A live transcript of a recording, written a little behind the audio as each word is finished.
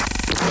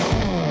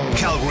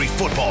Calgary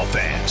football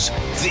fans.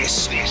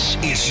 This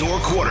is your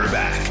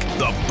quarterback,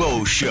 The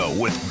Bo Show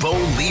with Bo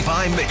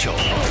Levi Mitchell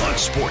on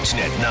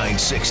Sportsnet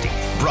 960.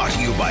 Brought to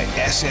you by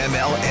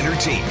SML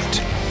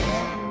Entertainment.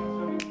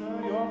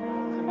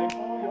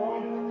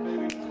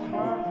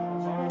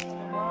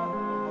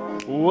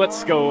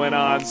 What's going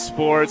on,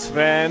 sports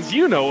fans?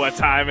 You know what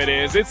time it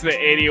is. It's the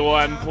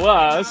 81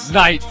 plus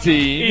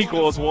 19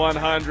 equals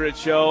 100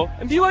 show.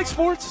 And do you like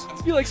sports?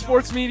 Do you like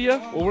sports media?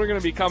 Well, we're going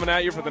to be coming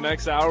at you for the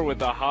next hour with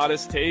the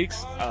hottest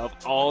takes of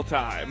all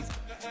time.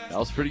 That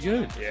was pretty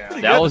good. Yeah.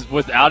 That was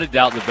without a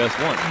doubt the best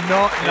one.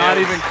 Not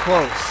even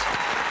close.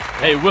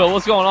 Hey, Will,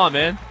 what's going on,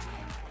 man?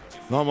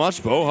 Not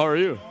much, Bo. How are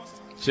you?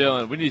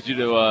 Chilling. We need you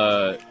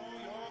to,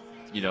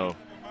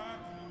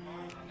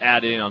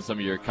 add in on some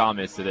of your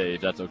comments today, if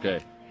that's okay.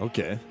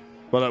 Okay.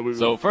 But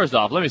So, first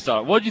off, let me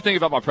start. What did you think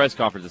about my press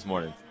conference this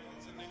morning?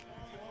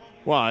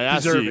 well, I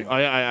asked you. Deserving.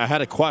 I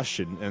had a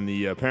question, and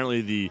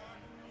apparently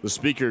the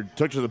speaker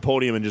took to the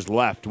podium and just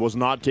left. Was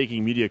not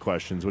taking media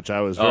questions, which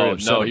I was very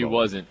upset No, he about.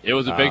 wasn't. It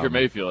was a Baker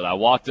Mayfield. I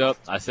walked up,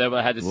 I said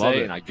what I had to Love say,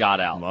 it. and I got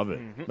out. Love it.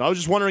 I was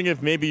just wondering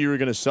if maybe you were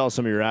going to sell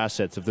some of your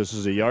assets. If this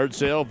is a yard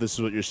sale, if this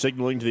is what you're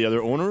signaling to the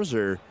other owners,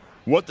 or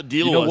what the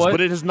deal You know was. what?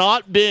 But it has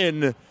not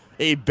been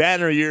a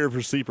banner year for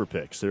sleeper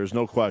picks. There's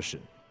no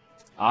question.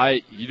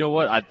 You know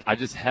what? I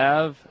just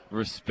have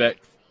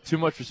too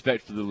much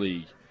respect for the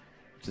league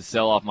to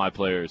sell off my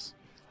players.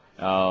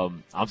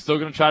 I'm still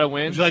going to try to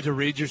win. Would you like to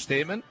read your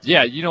statement?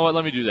 Yeah, you know what?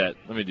 Let me do that.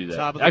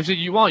 Top of the- Actually,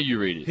 you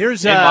read it.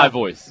 Here's in my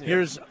voice.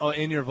 Here's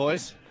in your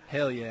voice.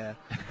 Hell yeah.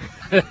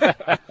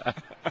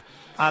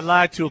 I'd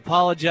like to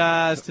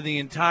apologize to the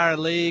entire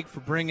league for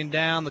bringing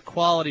down the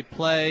quality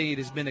play it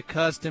has been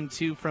accustomed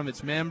to from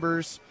its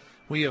members.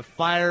 We have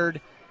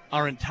fired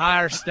our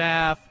entire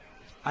staff.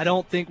 I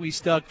don't think we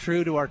stuck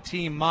true to our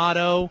team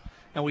motto,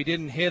 and we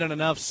didn't hit on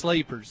enough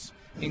sleepers.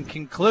 In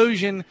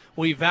conclusion,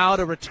 we vow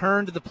to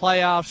return to the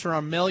playoffs for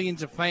our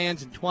millions of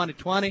fans in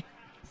 2020.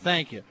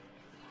 Thank you.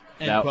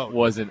 End That quote.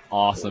 was an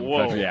awesome Whoa,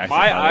 country accent.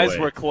 my by the eyes way.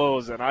 were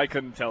closed, and I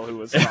couldn't tell who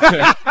was talking.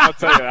 I'll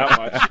tell you that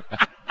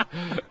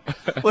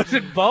much. Was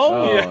it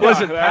Bo? Oh. Was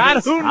it Yeah, Pat?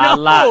 that Who is- I'd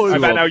like knows? to I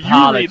bet now you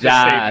read the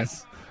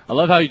apologize. I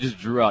love how you just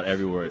drew out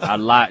every word. I'd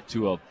like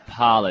to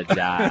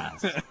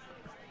apologize.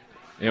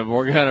 And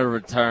we're going to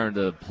return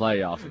to the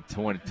playoffs in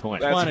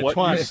 2020. That's what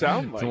 2020. you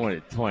sound like.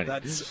 2020.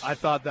 I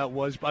thought that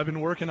was. I've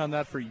been working on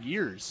that for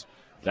years.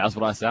 That's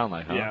what I sound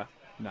like, huh? Yeah.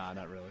 Nah,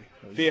 not really.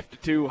 It was-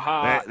 52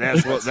 hot.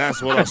 That's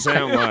what I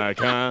sound like,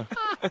 huh?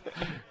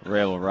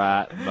 Rail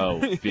right, Mo,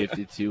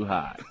 52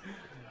 high.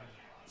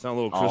 Sound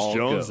a little Chris All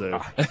Jones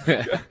go.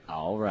 there.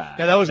 All right.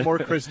 Yeah, that was more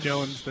Chris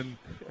Jones than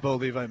Bo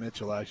Levi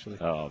Mitchell, actually.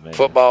 Oh, man.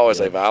 Football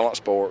is a violent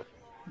sport.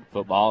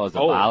 Football is a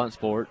Oh. violent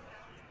sport.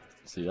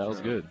 See, that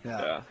was good.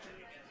 Yeah.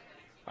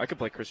 I could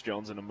play Chris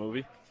Jones in a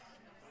movie.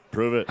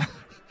 Prove it.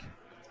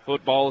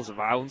 Football is a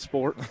violent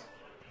sport.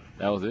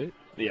 That was it?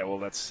 Yeah, well,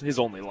 that's his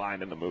only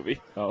line in the movie.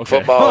 Oh, okay.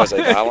 Football is a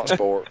violent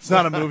sport. It's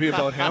not a movie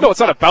about him. No, it's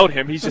not about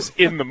him. He's just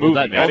in the movie.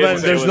 that- man. Well, It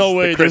was- then, it was the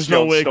there's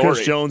no way Jones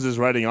Chris story. Jones is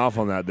writing off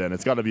on that. Then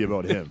it's got to be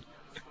about him.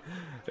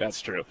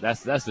 That's true.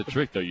 That's the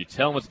trick, though. You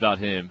tell him it's about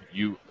him.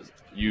 You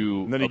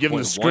And then you give him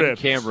the appoint one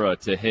script. camera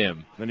to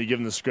him, Then you give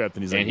him the script,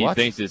 and he's and like, he "What?"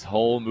 thinks this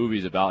whole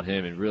movie's about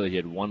him, and really he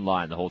had one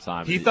line the whole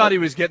time. He thought he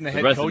was getting a The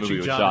head rest of the coaching movie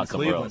was job shot in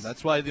somewhere Cleveland. else.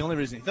 That's why the only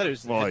reason he thought he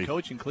was Well, head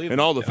coach in Cleveland. In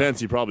all defense,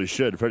 he probably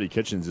should. Freddie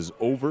Kitchens is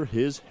over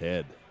his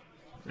head.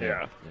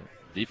 Yeah.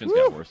 Defense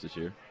got worse this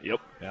year. Yep.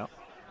 Yeah.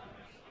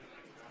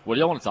 What do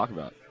y'all want to talk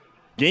about?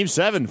 Game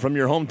 7 from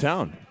your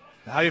hometown.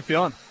 How you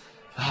feeling?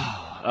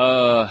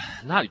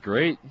 Not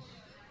great.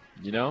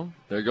 You know,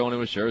 they're going in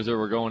with Scherzer.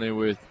 We're going in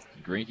with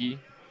Greinke.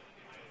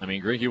 I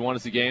mean, Greinke won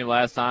us the game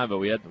last time, but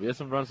we had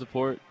some run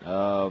support.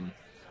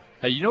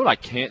 Hey, you know what I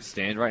can't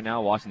stand right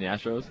now watching the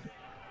Astros?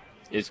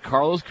 Is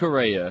Carlos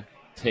Correa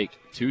take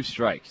 2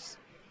 strikes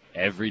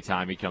every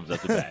time he comes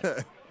up to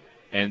bat.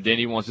 And then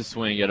he wants to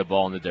swing at a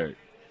ball in the dirt.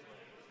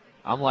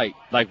 I'm like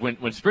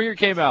when Springer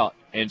came out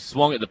and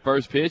swung at the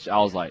first pitch, I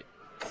was like,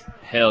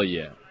 hell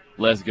yeah,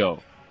 let's go.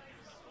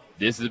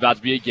 This is about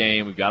to be a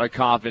game. We've got our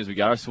confidence. We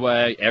got our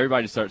swag.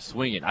 Everybody starts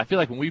swinging. I feel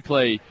like when we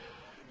play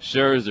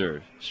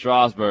Scherzer,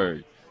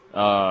 Strasburg,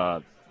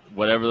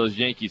 whatever those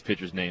Yankees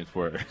pitchers' names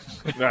were,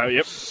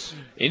 Yep.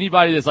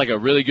 anybody that's like a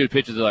really good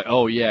pitcher, they're like,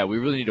 oh, yeah, we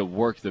really need to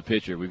work the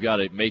pitcher. We've got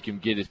to make him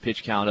get his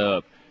pitch count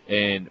up.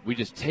 And we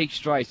just take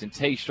strikes and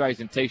take strikes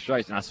and take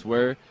strikes. And I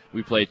swear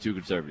we play too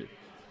conservative.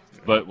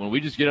 But when we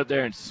just get up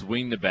there and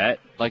swing the bat,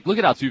 like look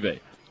at Altuve.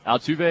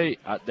 Altuve,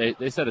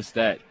 they said a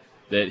stat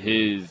that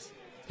he's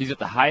at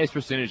the highest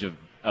percentage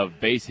of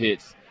base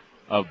hits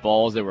of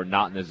balls that were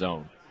not in the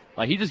zone.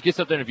 Like he just gets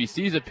up there and if he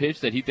sees a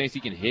pitch that he thinks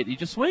he can hit, he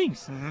just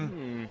swings.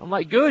 Mm-hmm. I'm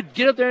like, good,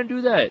 get up there and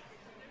do that.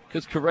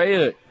 Because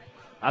Correa,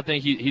 I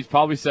think he's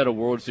probably set a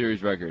World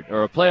Series record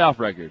or a playoff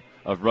record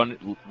of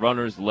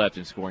runners left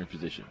in scoring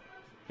position.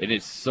 And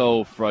it's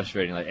so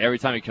frustrating. Like every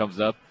time he comes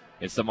up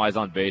and somebody's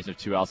on base and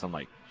 2 outs, I'm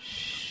like,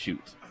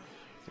 shoot.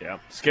 Yeah.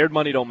 Scared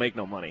money don't make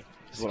no money.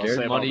 Is what I'll say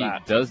Scared about money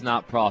that. does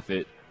not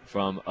profit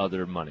from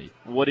other money.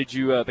 What did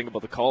you think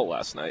about the call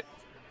last night?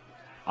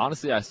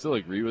 honestly, I still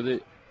agree with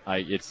it.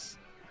 It's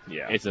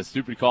Yeah. a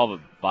stupid call,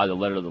 but by the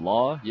letter of the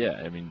law,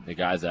 yeah. I mean, the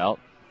guy's out.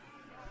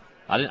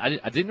 I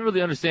didn't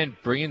really understand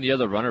bringing the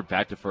other runner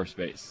back to first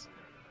base.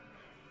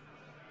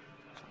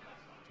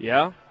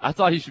 Yeah? I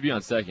thought he should be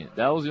on second.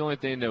 That was the only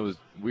thing that was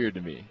weird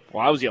to me.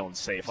 Well, I was yelling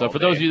safe So all for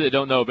day. those of you that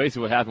don't know,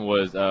 basically what happened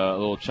was a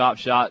little chop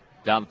shot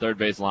down the third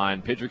base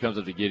line. Pitcher comes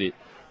up to get it.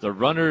 The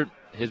runner,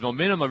 his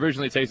momentum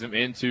originally takes him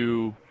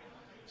into,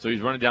 so he's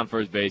running down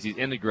first base. He's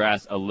in the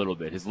grass a little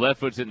bit. His left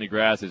foot's hitting the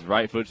grass. His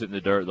right foot's hitting the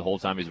dirt the whole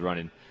time he's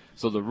running.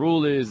 So the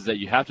rule is that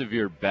you have to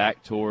veer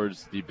back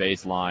towards the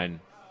baseline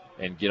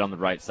and get on the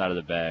right side of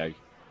the bag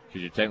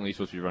because you're technically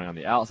supposed to be running on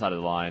the outside of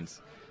the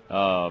lines.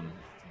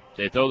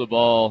 They throw the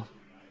ball.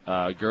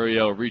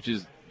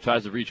 Gurriel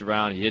tries to reach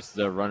around. He hits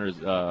the runner's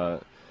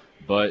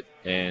butt,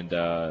 and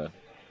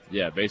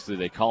basically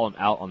they call him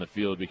out on the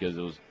field because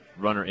it was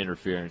runner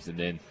interference. And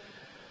then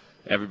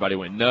everybody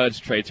went nuts.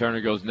 Trey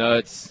Turner goes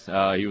nuts.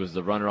 He was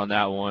the runner on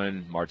that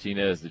one.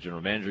 Martinez, the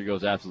general manager,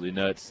 goes absolutely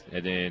nuts.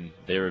 And then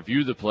they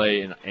review the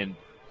play, and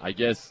I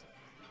guess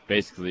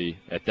basically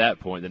at that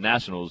point the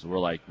Nationals were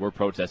like, we're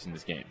protesting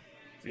this game.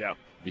 Yeah.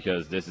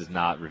 Because this is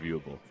not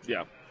reviewable.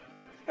 Yeah.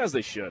 As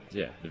they should.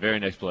 Yeah, the very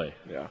next play.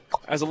 Yeah.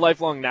 As a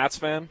lifelong Nats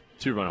fan,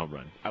 2-run home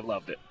run. I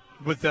loved it.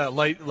 With a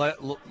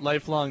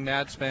lifelong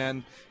Nats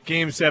fan,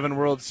 Game 7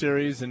 World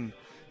Series, and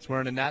he's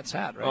wearing a Nats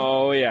hat, right?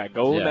 Oh, yeah.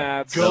 Go Yeah.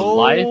 Nats. The Go-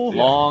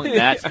 lifelong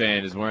Nats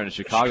fan is wearing a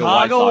Chicago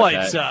White White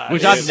Sox Sox hat, hat.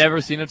 which I've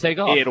never seen him take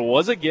off. It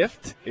was a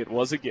gift. It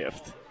was a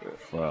gift.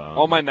 From,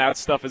 All my Nats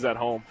stuff is at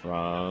home.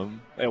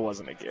 from It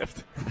wasn't a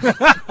gift.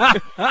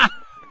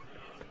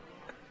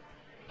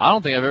 I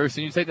don't think I've ever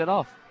seen you take that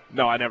off.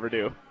 No, I never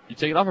do. You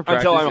take it off for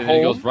practice, Until I'm and then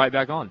it home. goes right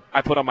back on.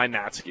 I put on my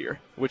Nats gear,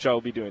 which I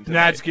will be doing today.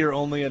 Nats gear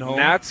only at home.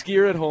 Nats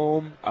gear at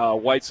home,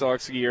 White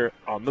Sox gear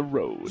on the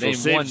road. So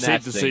Name one safe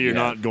Nats to thing say you you're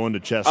have. not going to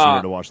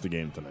Chester to watch the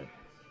game tonight.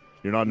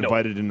 You're not No.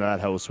 invited into that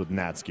house with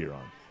Nats gear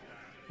on.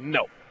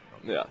 No.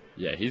 Yeah.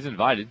 Yeah, he's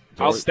invited.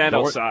 I'll stand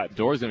outside.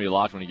 Door's going to be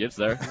locked when he gets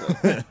there.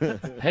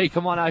 Hey,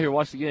 come on out here,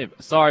 watch the game.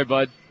 Sorry,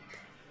 bud.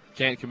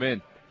 Can't come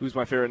in. Who's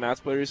my favorite Nats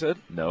player, you said?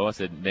 No, I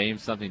said name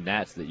something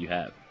Nats that you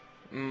have.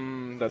 That's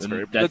And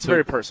very that that's took-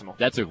 very personal.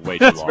 That took way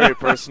too long. Very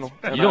personal.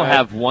 And You don't I-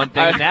 have one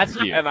thing in Nats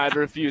gear. And I'd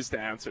refuse to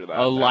answer that.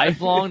 A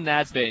lifelong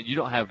Nats fan. You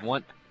don't have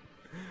one.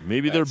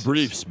 Maybe they're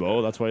briefs,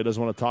 Bo. That's why he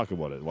doesn't want to talk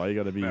about it. Why you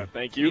got to be?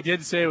 Thank He you.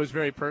 did say it was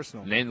very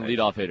personal. Name the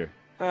leadoff hitter.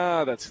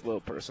 That's a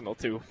little personal,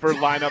 too. For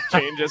lineup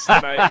changes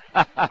tonight.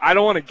 I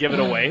don't want to give it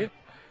away.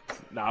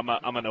 No,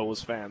 I'm an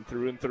O's fan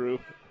through and through.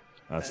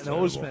 That's An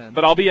terrible. O's fan.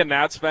 But I'll be a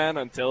Nats fan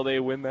until they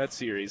win that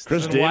series.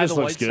 Chris Then why Davis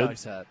the looks White good.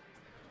 Sox hat?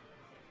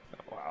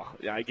 Wow.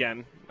 Yeah,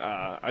 again,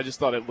 I just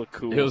thought it looked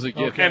cool. It was a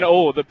gift. And,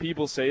 the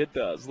people say it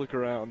does. Look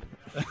around.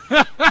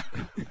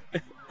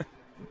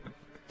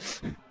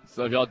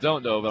 So if y'all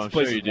don't know, but I'm This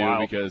place sure you is do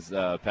wild. because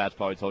Pat's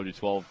probably told you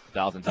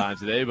 12,000 times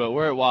today, but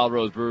we're at Wild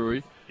Rose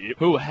Brewery, Yep.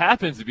 who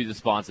happens to be the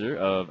sponsor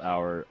of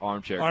our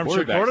Armchair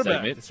Quarterback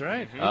segment. That's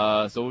right.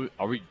 So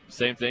are we,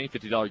 same thing,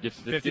 $50 gift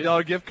certificate?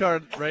 $50 gift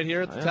card right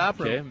here at the top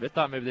Okay, room. I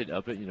thought maybe they'd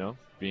up it,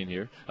 being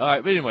here. All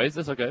right, but anyways,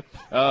 that's okay.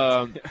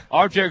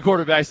 Armchair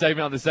Quarterback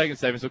segment on the second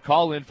segment. So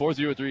call in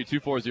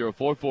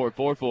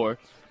 403-240-4444.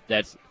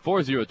 That's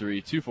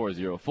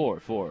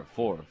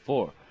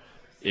 403-240-4444.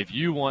 If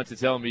you want to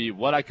tell me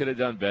what I could have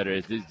done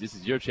better, this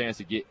is your chance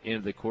to get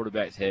into the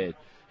quarterback's head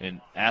and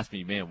ask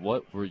me, man,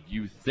 what were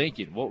you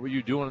thinking? What were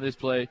you doing on this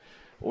play?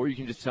 Or you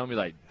can just tell me,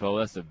 like, Bo,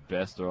 that's the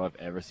best throw I've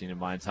ever seen in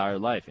my entire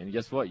life. And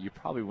guess what? You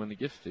probably win the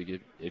gift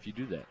ticket if you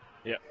do that.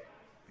 Yeah.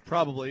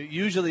 Probably.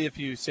 Usually if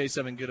you say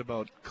something good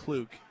about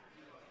Kluk,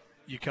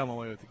 you come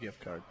away with a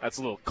gift card. That's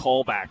a little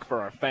callback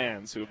for our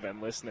fans who have been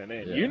listening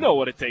in. Yeah. You know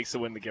what it takes to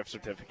win the gift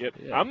certificate.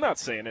 Yeah. I'm not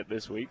saying it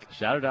this week.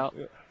 Shout it out.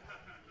 Yeah.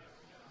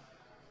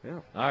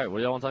 All right, what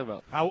do y'all want to talk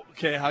about?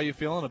 How you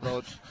feeling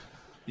about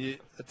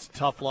it's a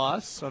tough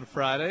loss on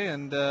Friday,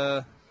 and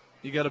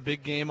you got a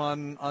big game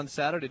on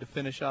Saturday to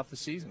finish off the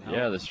season.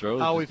 Yeah, the Stros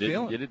how we just didn't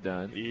feeling? get it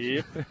done.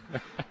 Yep.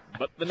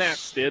 But the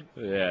Nats did.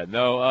 Yeah,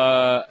 no,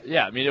 I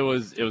mean, it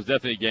was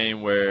definitely a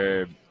game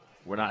where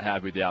we're not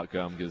happy with the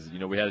outcome because,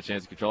 we had a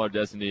chance to control our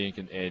destiny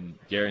and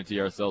guarantee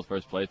ourselves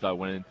first place by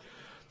winning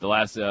the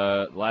last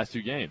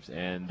two games.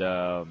 And,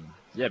 I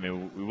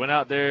mean, we went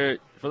out there,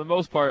 for the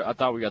most part, I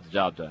thought we got the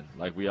job done.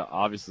 Like, we're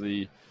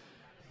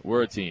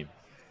a team.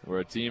 We're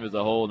a team as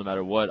a whole, no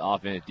matter what,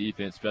 offense,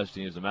 defense, special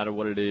teams, no matter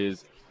what it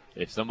is.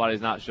 If somebody's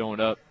not showing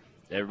up,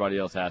 everybody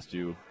else has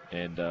to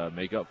and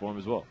make up for them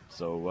as well.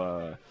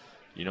 So,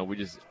 we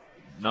just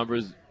 –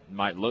 numbers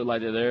might look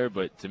like they're there,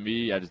 but to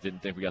me, I just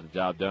didn't think we got the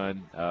job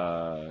done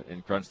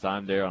in crunch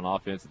time there on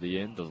offense at the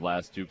end. Those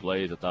last two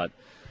plays, I thought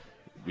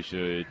we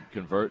should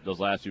convert those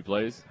last two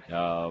plays,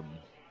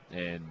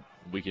 and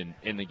we can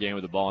end the game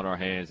with the ball in our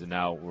hands. And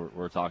now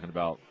we're talking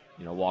about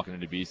walking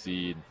into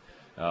BC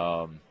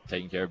and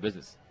taking care of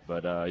business.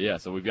 But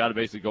so we've got to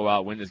basically go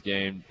out, win this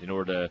game in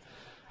order to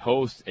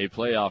host a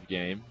playoff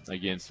game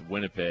against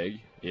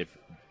Winnipeg if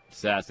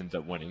Sass ends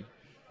up winning.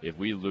 If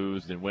we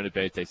lose, then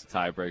Winnipeg takes a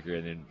tiebreaker,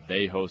 and then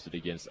they host it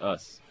against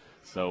us.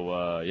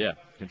 So, yeah,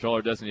 control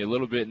our destiny a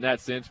little bit in that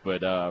sense,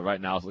 but right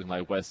now it's looking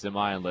like West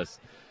semi unless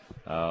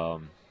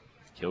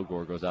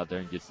Kilgore goes out there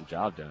and gets the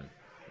job done.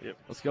 Yep.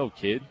 Let's go,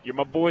 kid. You're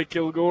my boy,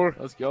 Kilgore.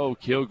 Let's go,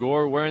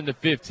 Kilgore. Wearing the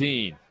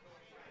 15.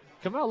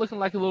 Come out looking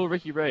like a little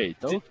Ricky Ray.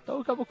 Throw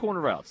a couple corner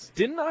routes.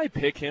 Didn't I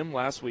pick him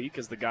last week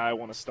as the guy I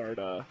want to start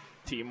a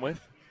team with?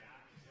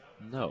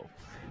 No.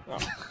 Oh.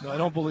 No, I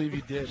don't believe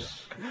you did.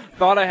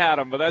 Thought I had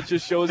him, but that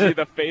just shows you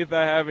the faith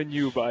I have in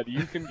you, bud.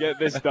 You can get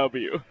this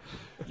W.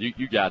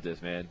 You got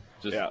this, man.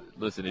 Just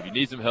listen, if you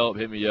need some help,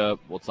 hit me up.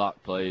 We'll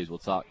talk plays. We'll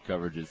talk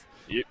coverages.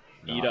 Yep.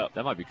 Eat up.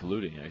 That might be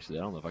colluding, actually.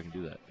 I don't know if I can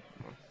do that.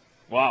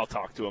 Well, I'll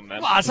talk to him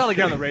then. Well, it's not like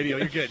you're on the radio.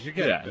 You're good. You're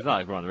good. Yeah, it's not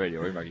like we're on the radio.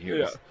 Everybody can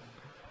hear us.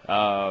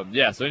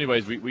 So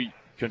anyways, we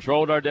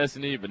controlled our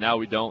destiny, but now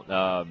we don't.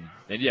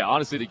 And, yeah,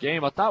 honestly, the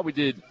game, I thought we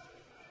did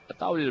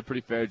a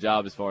pretty fair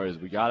job as far as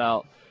we got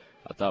out.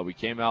 I thought we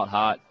came out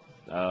hot.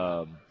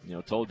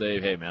 Told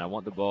Dave, hey, man, I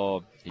want the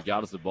ball. He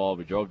got us the ball.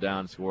 We drove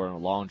down and scored on a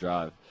long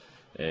drive.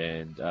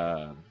 And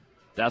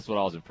that's what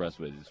I was impressed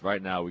with. Is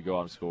right now we go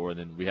out and score, and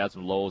then we had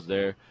some lulls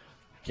there.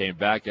 Came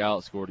back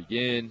out, scored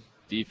again.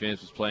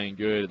 Defense was playing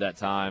good at that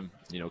time.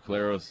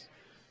 Claros,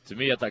 to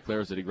me, I thought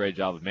Claros did a great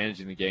job of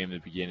managing the game in the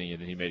beginning,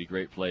 and then he made a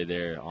great play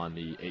there on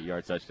the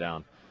 8-yard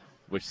touchdown,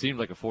 which seemed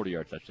like a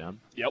 40-yard touchdown.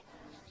 Yep.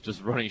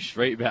 Just running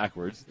straight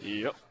backwards.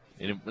 Yep.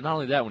 And not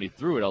only that, when he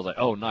threw it, I was like,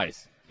 oh,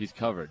 nice. He's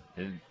covered.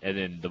 And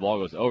then the ball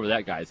goes over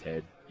that guy's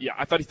head. Yeah,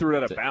 I thought he threw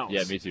it out of bounds.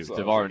 Yeah, me too. So,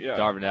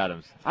 Darvin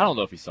Adams. I don't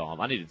know if he saw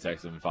him. I need to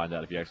text him and find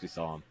out if he actually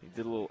saw him. He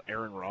did a little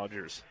Aaron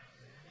Rodgers.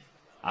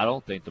 I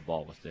don't think the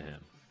ball was to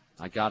him.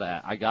 I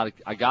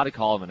gotta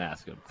call him and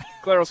ask him.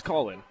 Claros,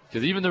 call in.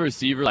 Because even the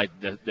receiver, like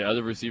the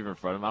other receiver in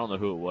front of him, I don't know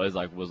who it was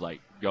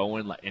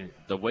going and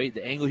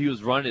the angle he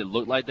was running, it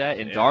looked like that.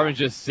 And Darvin's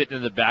just sitting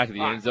in the back of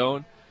the end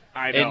zone.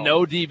 I know. And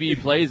no DB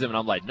plays him, and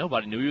I'm like,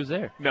 nobody knew he was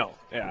there. No,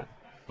 yeah.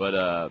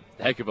 But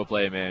heck of a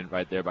play, man,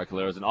 right there by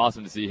Claros. And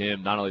awesome to see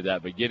him, not only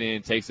that, but get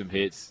in, take some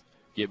hits,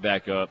 get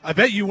back up. I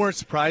bet you weren't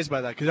surprised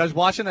by that because I was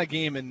watching that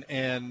game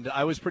and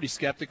I was pretty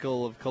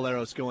skeptical of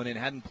Claros going in.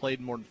 Hadn't played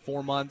in more than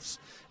 4 months.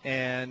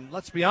 And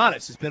let's be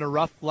honest, it's been a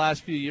rough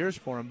last few years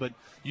for him. But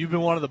you've been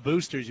one of the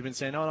boosters. You've been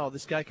saying, oh, no,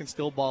 this guy can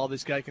still ball.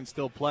 This guy can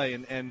still play.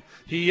 And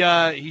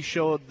he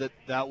showed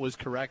that was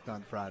correct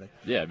on Friday.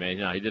 Yeah,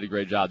 man, he did a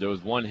great job. There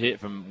was one hit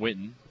from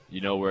Winton,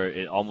 where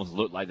it almost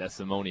looked like that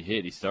Simone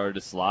hit. He started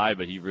to slide,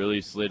 but he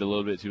really slid a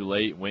little bit too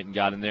late. Went and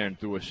got in there and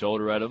threw a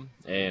shoulder at him.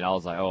 And I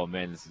was like, oh,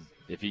 man, this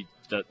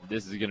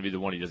is going to be the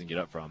one he doesn't get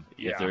up from,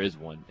 if there is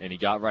one. And he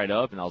got right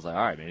up, and I was like,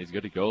 all right, man, he's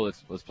good to go.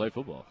 Let's play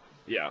football.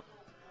 Yeah.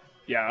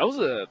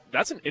 Yeah,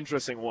 that's an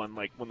interesting one,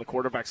 like when the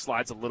quarterback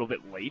slides a little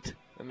bit late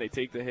and they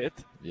take the hit.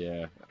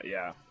 Yeah.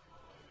 Yeah.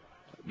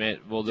 Man,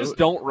 well, just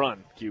don't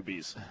run,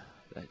 QBs.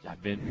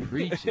 I've been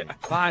preaching.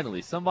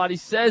 Finally, somebody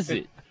says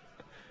it.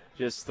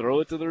 Just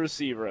throw it to the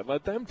receiver and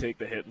let them take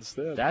the hit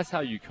instead. That's how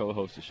you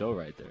co-host a show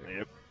right there.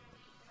 Yep.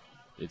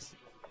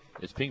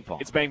 It's ping pong.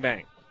 It's bang,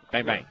 bang.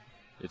 Bang, bang.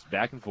 It's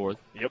back and forth.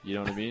 Yep. You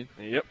know what I mean?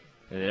 Yep.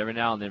 And every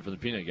now and then from the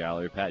peanut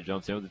gallery, Pat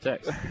jumps in with the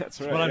text. That's right. That's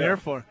what I'm here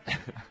for.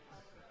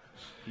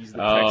 He's the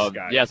text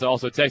guy. Yeah, so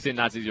also text in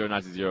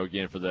 960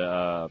 again for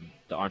the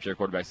Armchair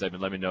Quarterback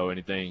segment. Let me know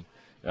anything.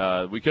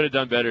 We could have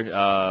done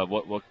better.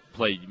 What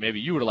play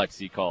maybe you would have liked to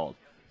see called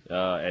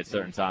at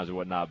certain times or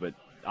whatnot. But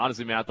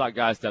honestly, man, I thought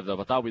guys stepped up.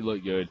 I thought we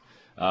looked good.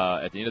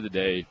 At the end of the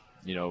day,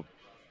 we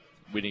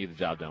didn't get the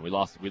job done. We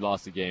lost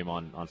the game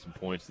on some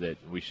points that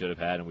we should have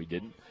had and we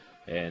didn't.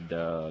 And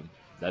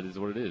that is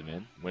what it is,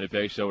 man.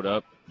 Winnipeg showed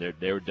up.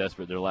 They were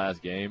desperate their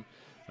last game.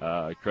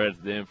 Credit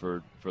to them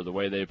for the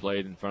way they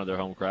played in front of their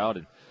home crowd.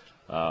 And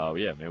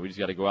yeah, man, we just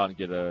got to go out and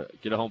get a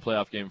home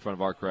playoff game in front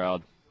of our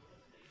crowd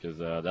because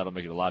that'll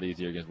make it a lot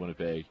easier against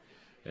Winnipeg.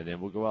 And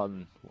then we'll go out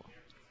and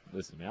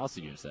listen, man. I'll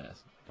see you in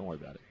Sass. Don't worry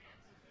about it.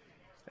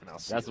 And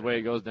that's the way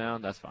it goes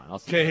down. That's fine.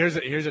 Okay,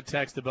 here's a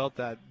text about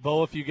that.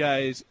 Bo, if you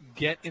guys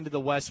get into the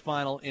West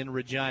Final in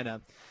Regina,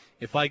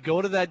 if I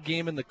go to that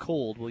game in the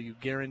cold, will you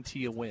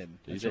guarantee a win?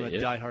 He's a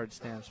diehard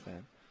Stamps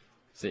fan.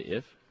 Say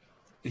if?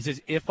 He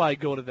says, if I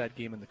go to that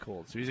game in the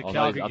cold. So he's a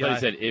Calgary guy. I thought he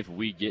said, if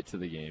we get to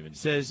the game. And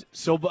says,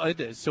 so Bo,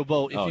 if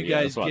you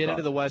guys get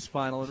into the West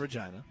Final in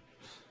Regina,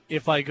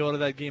 if I go to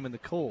that game in the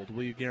cold,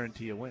 will you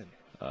guarantee a win?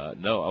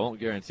 No, I won't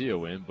guarantee a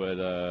win,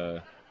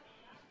 but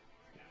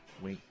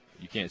wink.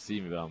 You can't see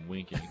me, but I'm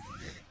winking.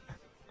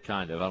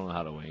 Kind of. I don't know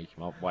how to wink.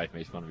 My wife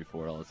makes fun of me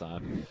for it all the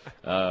time.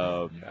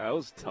 That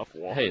was a tough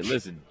watch. Hey,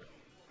 listen.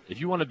 If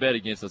you want to bet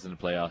against us in the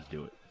playoffs,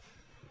 do it.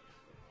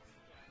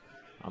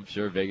 I'm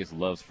sure Vegas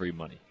loves free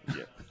money.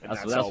 Yeah,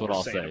 that's what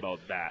I'll say about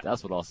that.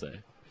 That's what I'll say.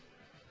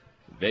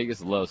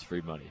 Vegas loves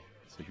free money.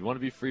 So if you want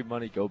to be free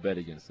money, go bet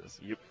against us.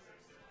 Yep.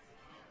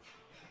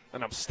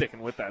 And I'm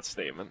sticking with that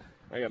statement.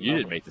 You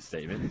didn't make the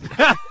statement.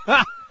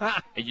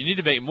 And you need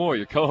to make more.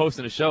 You're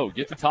co-hosting a show.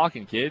 Get to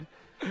talking, kid.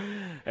 Hey,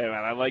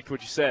 man, I liked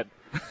what you said.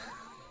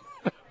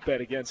 Bet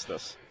against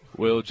us.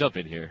 Will, jump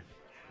in here.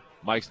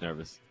 Mike's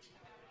nervous.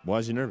 Why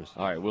is he nervous?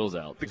 All right, Will's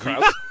out. The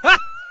crowd's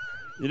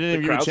You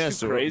didn't even give a chance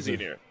too to crazy in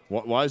here.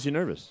 Why is he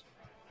nervous?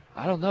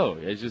 I don't know.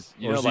 It's just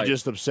Or is he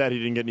just upset he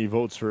didn't get any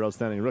votes for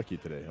outstanding rookie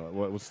today?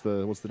 What's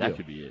the that deal?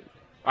 could be it.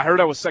 I heard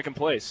I was second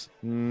place.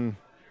 Mm.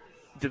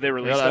 Did they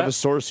release I that? have a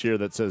source here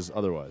that says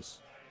otherwise.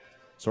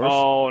 Source?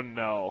 Oh,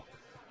 no.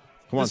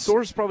 Come on. The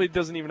source probably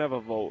doesn't even have a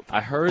vote.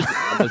 I heard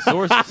the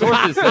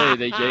sources say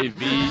they gave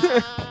me.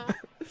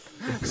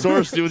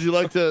 Source, would you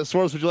like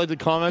to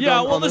comment? Yeah,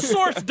 on, well, on the this?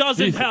 source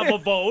doesn't have a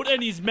vote,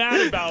 and he's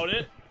mad about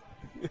it.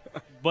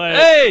 But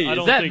Hey, I is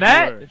don't that think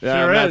Matt? you are.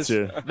 Yeah, Sure Matt's is.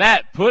 here.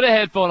 Matt, put a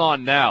headphone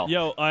on now.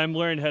 Yo, I'm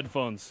wearing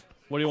headphones.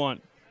 What do you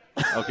want?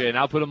 Okay,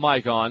 now put a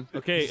mic on.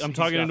 Okay, I'm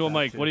talking into a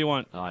mic. What do you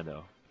want? Oh, I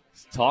know.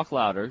 Talk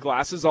louder.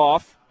 Glasses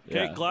off.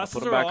 Okay, Yeah. glasses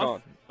Put 'em are back off.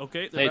 on.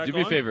 Okay, they're Hey, back do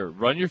me a on. favor.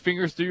 Run your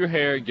fingers through your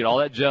hair and get all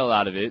that gel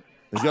out of it.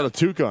 He's got a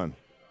toque on.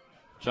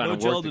 Trying No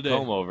to gel work the today.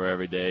 comb over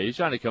every day. He's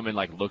trying to come in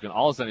like looking.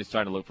 All of a sudden, he's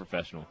trying to look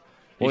professional.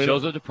 He Well, you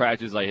shows up to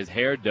practice like his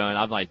hair done.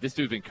 I'm like, this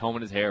dude's been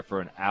combing his hair for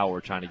an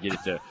hour trying to get it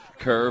to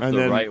curve And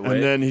the then, right way.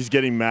 and then he's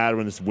getting mad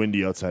when it's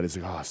windy outside. He's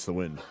like, oh, it's the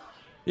wind.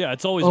 Yeah,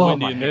 it's always Oh,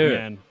 windy my in hair.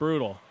 McMahon.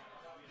 Brutal.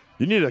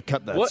 You need to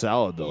cut that What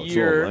salad, though. It's a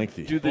year little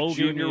lengthy. do the Bo gave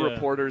junior me a-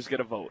 reporters get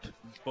a vote?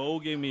 Bo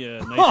gave me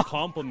a nice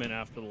compliment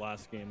after the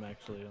last game,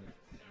 actually, on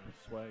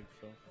swag.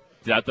 So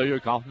Did I throw you a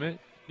compliment?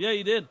 yeah,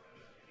 you did.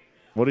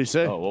 What did he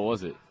say? Oh, what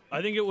was it?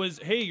 I think it was,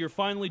 hey, you're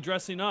finally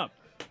dressing up.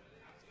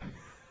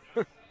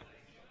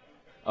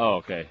 Oh,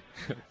 okay.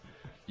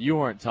 You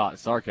weren't taught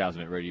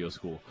sarcasm at radio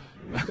school.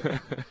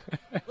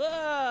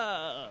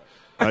 Ah!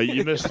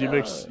 You missed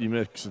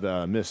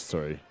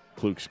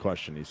Kluke's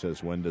question. He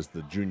says, when does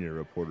the junior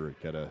reporter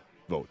get a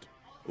vote?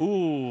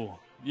 Ooh,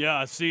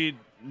 yeah. See,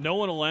 no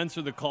one will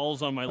answer the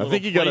calls on my I little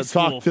think you got to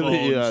play talk school to the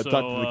phone, talk to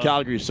the so,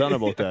 Calgary Sun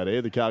about that,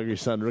 eh? The Calgary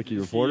Sun rookie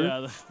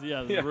reporter.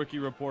 Yeah, the rookie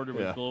reporter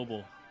with Yeah.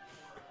 Global.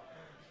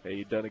 Hey,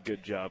 you done a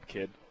good job,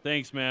 kid.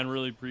 Thanks, man.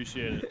 Really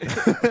appreciate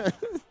it.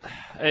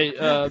 Hey,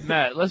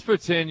 Matt, let's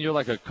pretend you're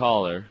like a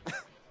caller.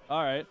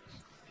 All right.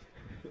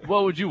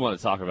 What would you want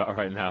to talk about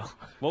right now?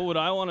 What would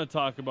I want to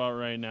talk about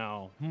right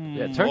now?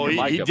 Yeah, turn Oh,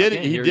 your mic he up. I did.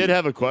 can't He hear did you.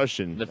 have a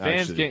question. The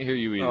fans actually. can't hear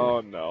you either.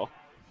 Oh, no.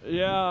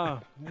 Yeah.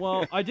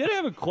 Well, I did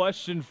have a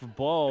question for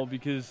Ball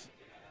because,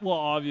 well,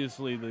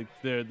 obviously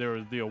there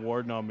were the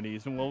award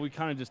nominees, and we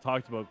kind of just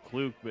talked about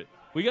Kluke, but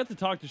we got to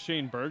talk to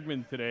Shane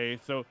Bergman today.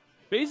 So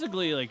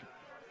basically, like,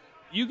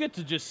 you get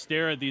to just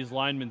stare at these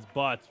linemen's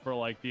butts for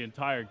like the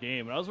entire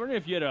game. And I was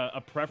wondering if you had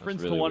a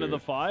preference really to one of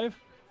weird. the five.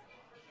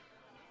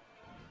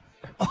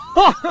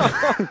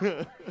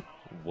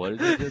 What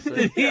did you just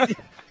say?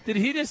 Did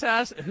he just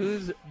ask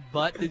whose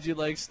butt did you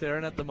like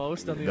staring at the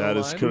most on the That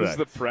is O-line? correct. Who's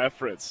the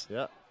preference?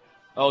 Yeah.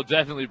 Oh,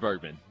 definitely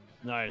Bergman.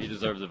 Nice. He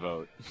deserves a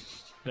vote.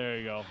 There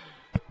you go.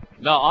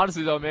 No,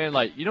 honestly though, man,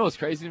 like, you know what's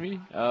crazy to me?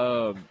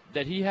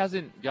 That he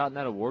hasn't gotten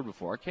that award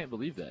before. I can't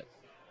believe that.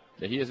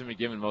 That he hasn't been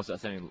given most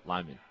outstanding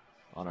lineman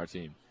on our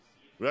team.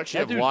 We actually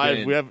That have dude's live.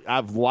 been- We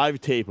have live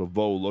tape of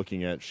Bo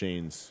looking at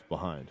Shane's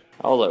behind.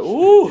 I was like,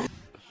 ooh.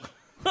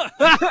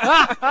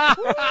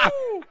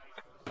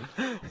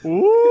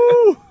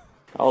 Ooh.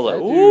 I was like,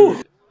 That ooh.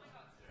 dude-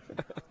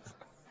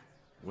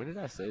 When did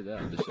I say that?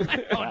 on the show?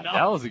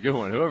 That was a good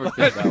one. Whoever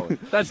said that one.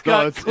 That's No,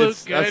 got it's,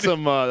 Kluke that's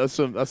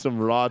good. some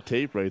raw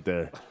tape right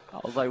there. I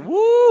was like,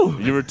 woo!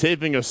 You were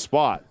taping a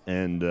spot,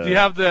 and Do you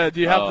have the that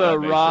makes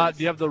raw? sense.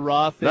 Do you have the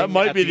raw thing? that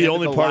might at be the end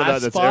only of part of that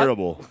last that's spot?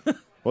 airable.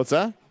 What's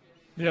that?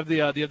 Do you have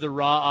the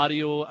raw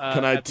audio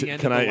Can I at the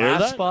end can of I the air last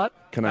that? spot?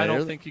 Can I I don't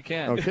air think you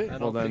can. Okay, I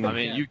well don't think then- I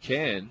mean, you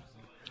can.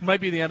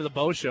 might be the end of the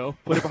Bo show.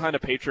 Put it behind a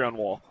Patreon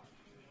wall.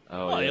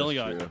 Oh, Well, yeah, they only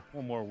that's got true.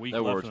 one more week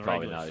That left word's in the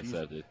probably regular not season.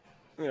 accepted.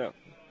 Yeah.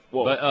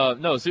 Whoa. But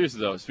no, seriously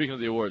though, speaking of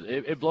the awards,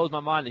 it blows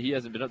my mind that he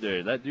hasn't been up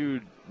there. That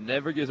dude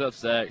never gives up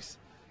sacks.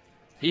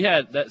 He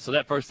had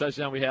that first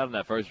touchdown we had on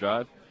that first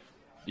drive.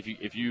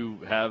 If you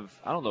have,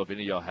 I don't know if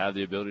any of y'all have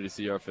the ability to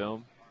see our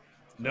film.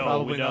 No,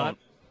 Probably we don't. not.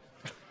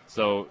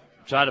 So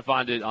try to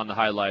find it on the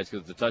highlights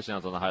because the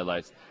touchdown's on the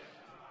highlights.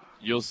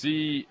 You'll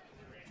see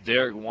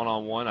Derek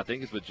one-on-one. I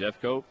think it's with Jeff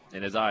Cope.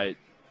 And as I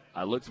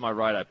look to my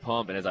right, I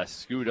pump, and as I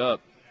scoot up,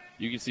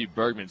 you can see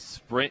Bergman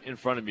sprint in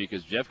front of me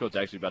because Jeff Cope's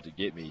actually about to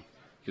get me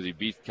because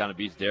he kind of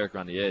beats Derek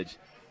around the edge.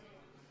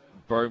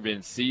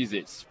 Bergman sees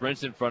it,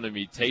 sprints in front of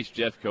me, takes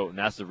Jeff Cope, and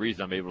that's the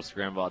reason I'm able to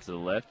scramble out to the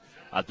left.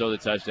 I throw the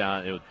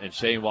touchdown, and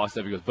Shane walks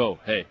up. He goes, "Bo,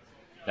 hey,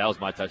 that was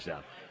my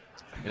touchdown."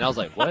 And I was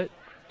like, "What?"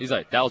 He's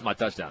like, "That was my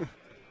touchdown."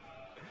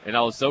 And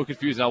I was so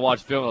confused. And I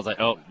watched film. I was like,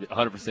 "Oh,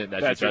 100%,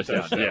 that's your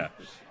touchdown." Yeah.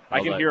 I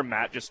was can like- hear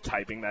Matt just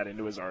typing that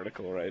into his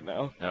article right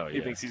now. Oh, He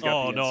yeah. thinks he's got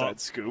Oh, the no. inside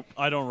scoop.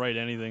 I don't write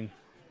anything.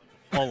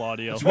 All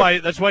audio.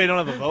 That's why you don't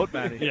have a vote,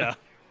 Matty. Yeah.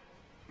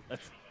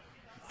 That's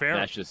fair.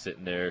 Matt's just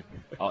sitting there.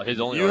 His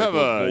only You have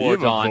article a is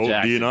Don vote,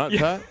 Jackson. do you not,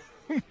 Pat?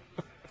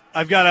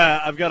 I've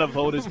got a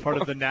vote as part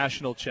of the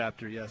national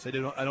chapter. Yes, I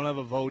don't have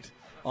a vote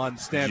on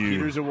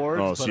Stampeders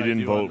Awards. Oh, so but you I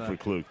didn't do on vote for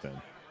Kluke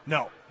then?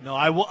 No,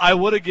 I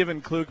would have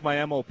given Kluke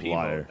my MOP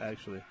Liar. vote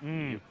actually.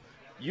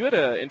 You had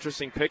an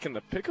interesting pick in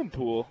the pick'em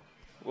pool.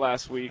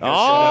 last week. Oh,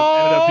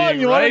 ended up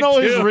being you want to right, know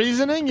his too.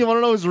 reasoning? You want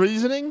to know his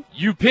reasoning?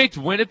 You picked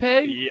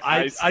Winnipeg?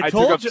 I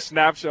told took a you-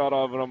 snapshot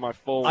of it on my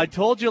phone. I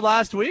told you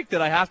last week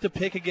that I have to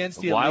pick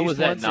against you Why at least was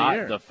that once a not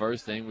year. the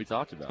first thing we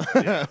talked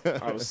about?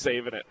 I was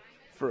saving it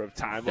for a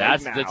time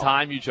That's like the now.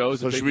 time you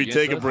chose So to pick should we against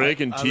take a us? break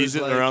and I tease was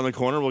it like- around the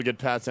corner? We'll get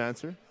Pat's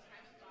answer.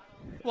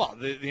 Well,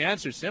 the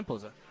answer is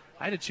simple.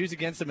 I had to choose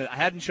against them. I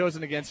hadn't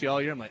chosen against you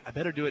all year. I'm like, I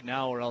better do it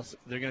now, or else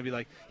they're going to be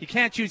like, you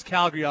can't choose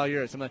Calgary all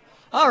year. So I'm like,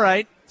 all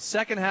right,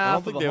 second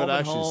half. think of a they would home and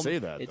actually home, say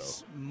that,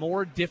 It's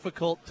more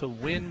difficult to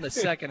win the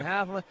second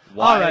half. I'm like,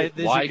 Why, all right,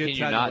 this why is a good can you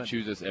time to not win.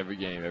 choose us every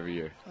game, every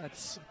year?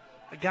 That's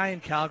a guy in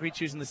Calgary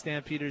choosing the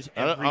Stampeders.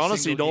 I Every honestly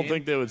single don't game.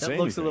 think they would that say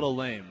looks anything. a little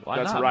lame. Why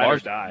That's not? ride or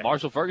die.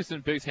 Marshall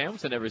Ferguson picks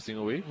Hamilton every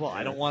single week. Well,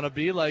 I don't want to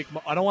be like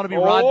I don't want to be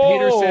Rod Whoa.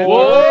 Peterson.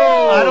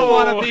 Whoa. I don't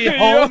want to be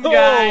home Yo.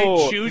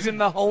 guy choosing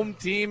the home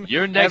team.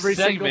 Your next every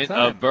single segment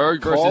time. of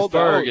Berg versus Called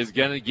Berg out. is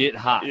going to get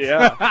hot.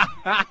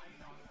 Yeah.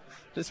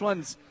 This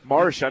one's.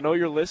 Marsh, I know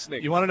you're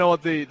listening. You want to know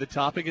what the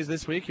topic is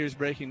this week? Here's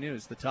breaking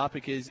news. The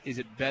topic is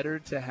it better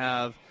to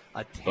have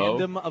a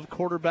tandem of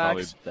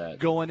quarterbacks Probably that.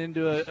 going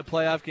into a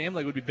playoff game?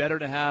 Like, would it be better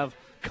to have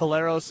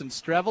Caleros and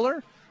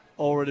Streveler,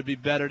 or would it be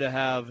better to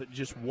have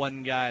just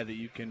one guy that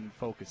you can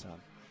focus on?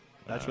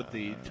 That's what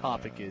the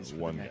topic is for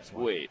one the next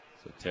one. Wait.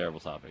 It's a terrible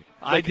topic.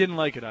 I didn't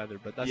like it either,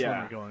 but that's what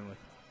Yeah. we're going with.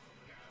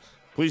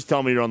 Please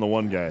tell me you're on the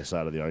one guy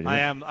side of the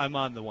argument. I'm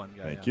on the one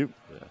guy. Thank yeah. you.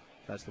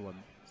 That's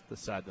the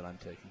side that I'm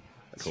taking.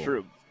 That's Cool.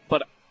 true.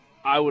 But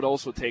I would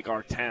also take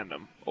our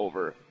tandem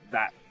over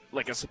that,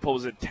 like a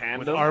supposed tandem.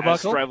 With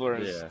Arbuckle? As Streveler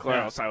and Yeah.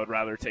 Claros, I would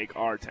rather take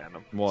our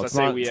tandem. Well, So it's I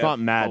say not. we It's have not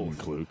Madden,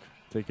 both. Kluke.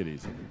 Take it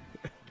easy.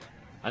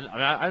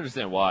 I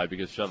understand why,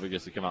 because Shovel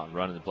gets to come out and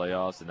run in the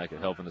playoffs, and that could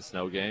help in the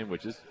snow game,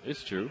 which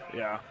is true.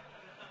 Yeah.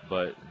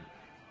 But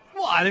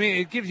Well, I mean,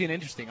 it gives you an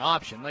interesting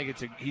option. Like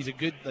he's a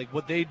good like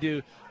what they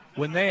do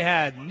when they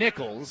had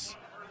Nichols.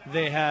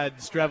 They had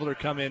Streveler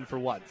come in for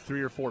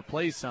 3 or 4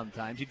 plays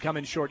sometimes. He'd come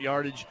in short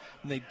yardage,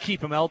 and they'd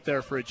keep him out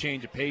there for a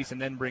change of pace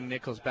and then bring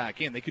Nichols back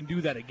in. They can do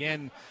that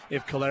again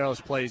if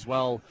Caleros plays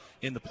well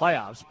in the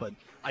playoffs, but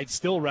I'd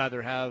still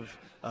rather have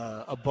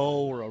a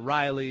Bo or a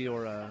Riley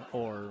or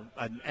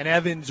an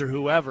Evans or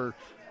whoever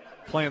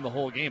playing the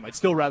whole game. I'd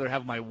still rather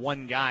have my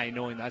one guy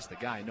knowing that's the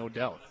guy, no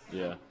doubt.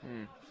 yeah,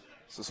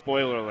 So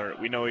spoiler alert,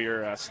 we know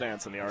your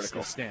stance on the That's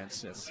article. the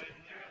stance, yes.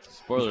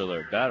 spoiler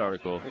alert, bad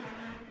article.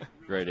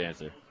 Great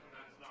answer.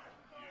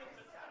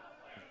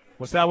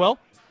 What's that, Will?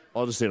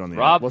 I'll just say it on the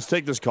Rob? air. Let's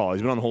take this call.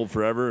 He's been on hold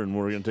forever, and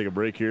we're going to take a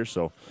break here.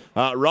 So,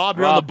 Rob, you're on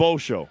the Rob. Bo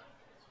Show.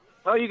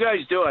 How you guys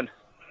doing?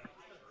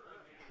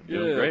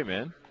 Doing Yeah. great,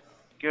 man.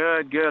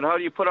 Good, good. How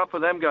do you put up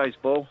with them guys,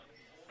 Bo?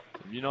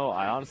 You know,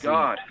 I honestly,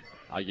 God.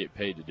 I get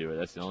paid to do it.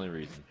 That's the only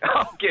reason.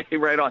 Okay,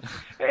 right on.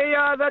 Hey,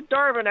 that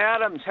Darvin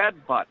Adams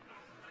headbutt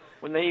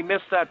when he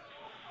missed that,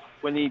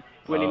 when he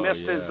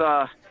missed his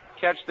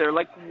catch there.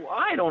 Like,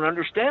 I don't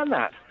understand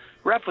that.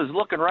 Ref is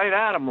looking right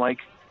at him like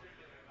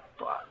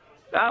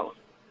that.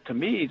 To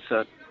me,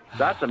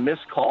 that's a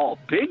missed call,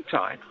 big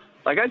time.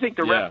 Like, I think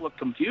the Yeah. ref looked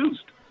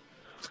confused.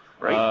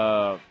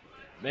 Right.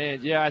 Man,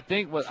 yeah, I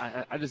think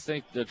I just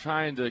think they're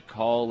trying to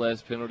call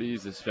less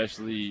penalties,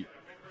 especially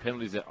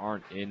penalties that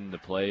aren't in the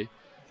play,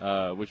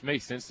 which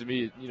makes sense to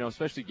me. You know,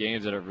 especially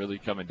games that are really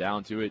coming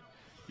down to it.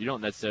 You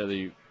don't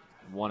necessarily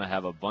want to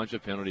have a bunch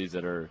of penalties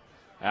that are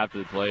after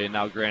the play. And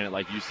now, granted,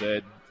 like you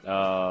said,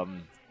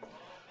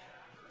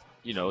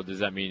 you know, does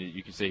that mean that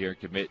you can sit here and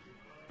commit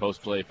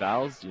post-play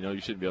fouls? You know,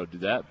 you shouldn't be able to do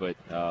that. But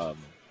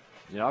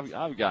you know,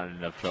 I've gotten in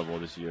enough trouble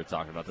this year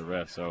talking about the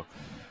ref, so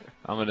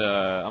I'm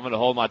gonna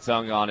hold my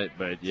tongue on it.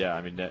 But yeah,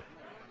 I mean that,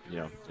 you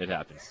know, it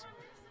happens.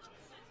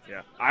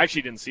 Yeah. I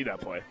actually didn't see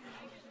that play.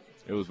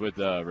 It was with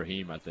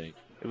Raheem, I think.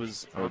 It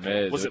was. Or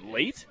Okay. Mez. Was it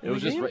late? It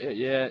was just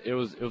yeah. It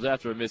was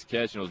after a missed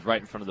catch, and it was right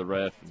in front of the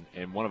ref,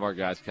 and one of our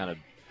guys kind of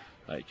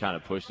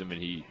pushed him,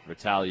 and he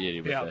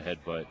retaliated with the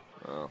headbutt.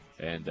 Oh.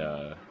 And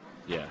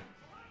yeah.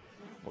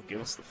 Well,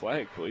 give us the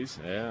flag, please.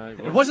 Yeah.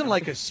 It wasn't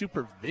like a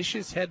super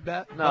vicious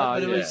headbutt, No,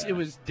 but yeah. it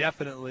was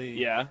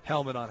definitely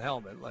helmet on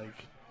helmet. Like,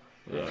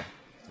 Yeah.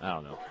 I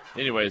don't know.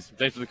 Anyways,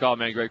 thanks for the call,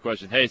 man. Great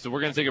question. Hey, so we're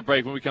going to take a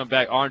break. When we come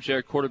back,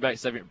 Armchair Quarterback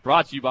segment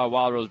brought to you by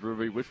Wild Rose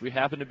Brewery, which we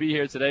happen to be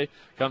here today.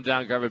 Come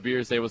down, grab a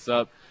beer, say what's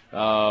up.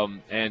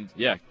 And,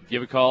 yeah,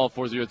 give a call,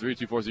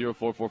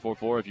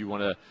 403-240-4444 if you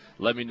want to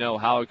let me know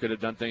how I could have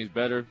done things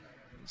better,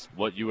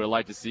 what you would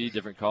like to see,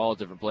 different calls,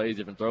 different plays,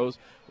 different throws,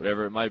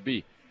 whatever it might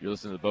be. You're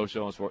listening to the Bo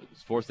Show on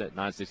Sportsnet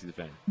 960 The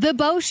Fan. The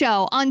Bo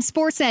Show on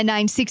Sportsnet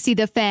 960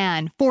 The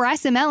Fan for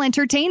SML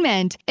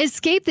Entertainment.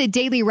 Escape the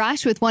daily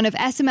rush with one of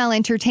SML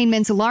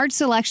Entertainment's large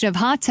selection of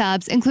hot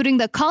tubs, including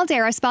the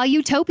Caldera Spa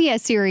Utopia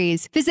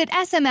series. Visit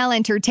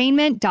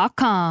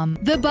smlentertainment.com.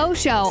 The Bo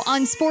Show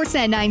on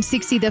Sportsnet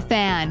 960 The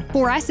Fan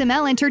for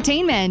SML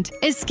Entertainment.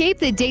 Escape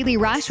the daily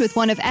rush with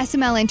one of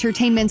SML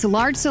Entertainment's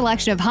large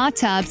selection of hot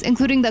tubs,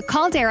 including the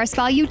Caldera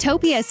Spa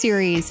Utopia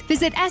series.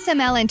 Visit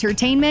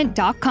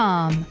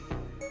smlentertainment.com.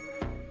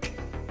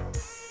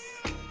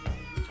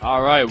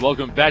 All right,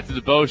 welcome back to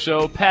the Bo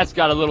Show. Pat's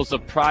got a little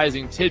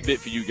surprising tidbit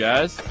for you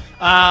guys.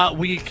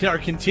 We are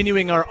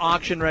continuing our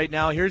auction right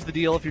now. Here's the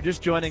deal. If you're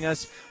just joining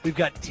us, we've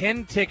got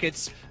 10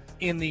 tickets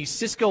in the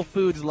Cisco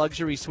Foods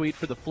Luxury Suite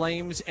for the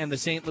Flames and the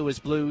St. Louis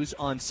Blues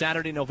on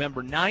Saturday,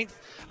 November 9th.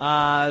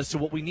 So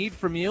what we need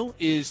from you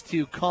is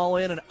to call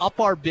in and up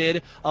our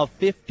bid of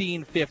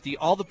 $1,550.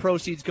 All the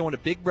proceeds going to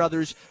Big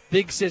Brothers,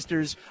 Big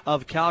Sisters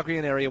of Calgary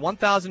and area.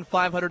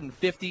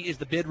 $1,550 is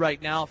the bid right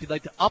now. If you'd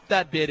like to up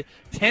that bid,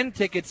 10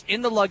 tickets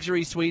in the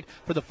Luxury Suite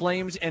for the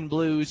Flames and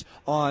Blues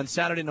on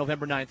Saturday,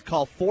 November 9th.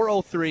 Call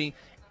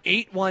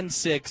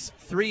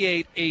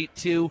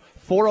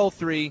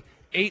 403-816-3882.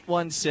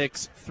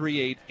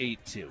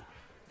 403-816-3882.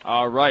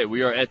 All right,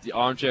 we are at the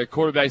Armchair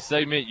Quarterback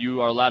segment.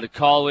 You are allowed to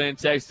call in,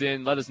 text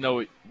in, let us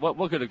know what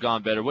could have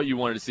gone better, what you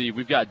wanted to see.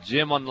 We've got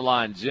Jim on the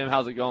line. Jim,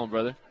 how's it going,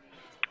 brother?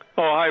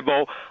 Oh, hi,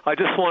 Bo. I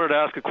just wanted to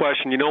ask a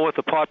question. You know, with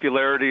the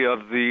popularity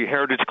of the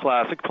Heritage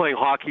Classic, playing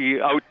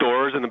hockey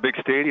outdoors in a big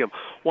stadium,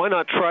 why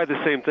not try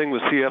the same thing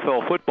with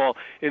CFL football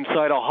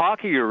inside a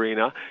hockey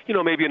arena? You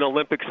know, maybe an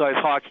Olympic-sized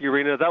hockey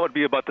arena. That would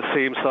be about the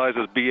same size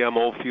as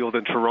BMO Field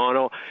in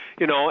Toronto.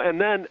 You know, and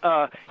then,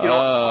 all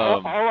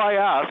I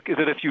ask is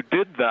that if you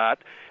did that,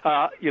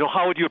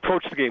 how would you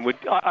approach the game?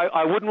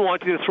 I wouldn't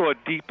want you to throw it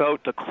deep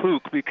out to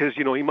Kluk because,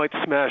 you know, he might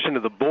smash into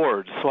the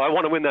boards. So I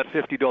want to win that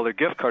 $50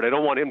 gift card. I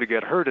don't want him to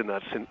get hurt in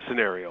that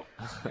scenario.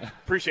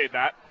 Appreciate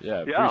that.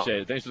 Yeah,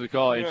 appreciate it. Thanks for the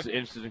call.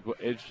 Interesting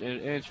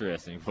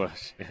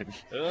question.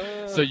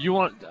 So you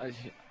want us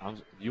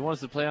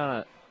to play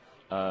on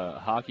a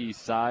hockey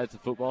side to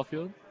football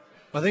field?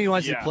 I think he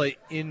wants to play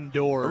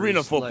indoors.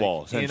 Arena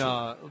football, like,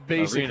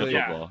 basically.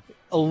 Arena football.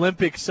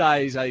 Olympic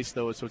size ice,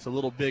 though, so it's a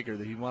little bigger.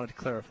 He wanted to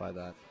clarify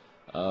that.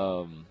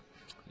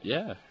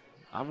 Yeah,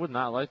 I would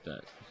not like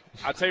that.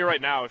 I'll tell you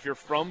right now, if you're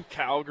from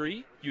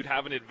Calgary, you'd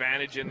have an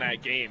advantage in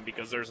that game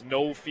because there's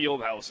no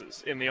field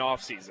houses in the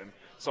off season.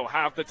 So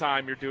half the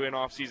time you're doing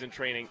off season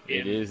training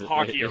in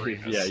hockey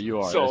arenas. Yeah, you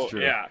are. So, that's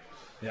true. Yeah.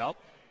 Yep.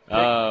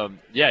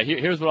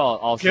 Here's what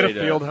I'll say. Get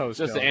a field house.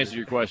 Just to answer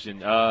your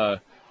question,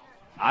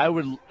 I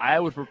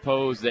would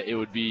propose that it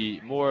would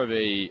be more of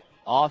a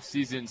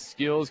off-season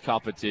skills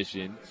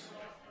competition,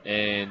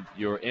 and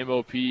your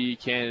MOP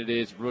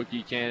candidates,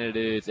 rookie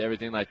candidates,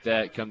 everything like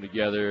that come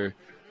together,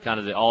 kind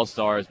of the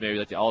all-stars, maybe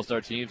like the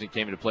all-star teams, and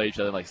came in to play each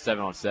other like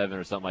 7-on-7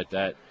 or something like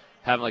that,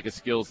 having like a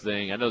skills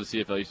thing. I know the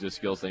CFL used to do a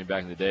skills thing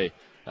back in the day.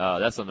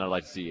 That's something I'd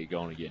like to see get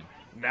going again.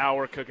 Now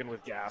we're cooking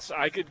with gas.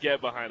 I could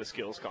get behind a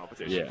skills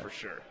competition for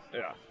sure.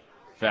 Yeah.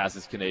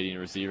 Fastest Canadian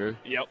receiver.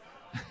 Yep.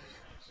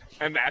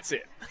 And that's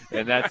it.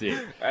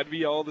 That'd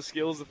be all the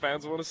skills the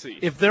fans want to see.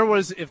 If there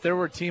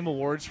were team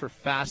awards for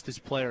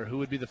fastest player, who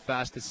would be the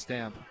fastest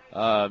stamp?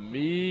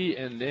 Me,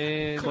 and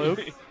then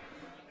Kluk?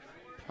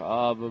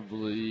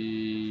 Probably.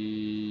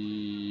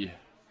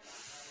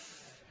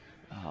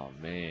 Oh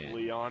man.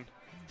 Leon.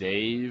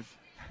 Dave.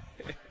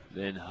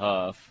 Then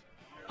Huff.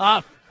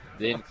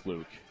 Then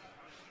Kluk.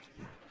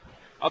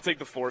 I'll take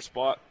the 4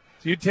 spot.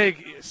 So you take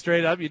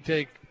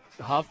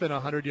Huff in a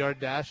 100-yard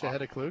dash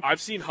ahead of Kluk?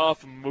 I've seen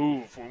Huff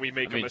move when we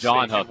make a mistake.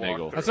 John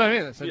Huffnagel. That's what I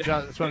mean. That's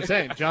what I'm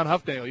saying. John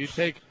Huffnagel. You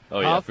take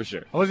Huff. Yeah, for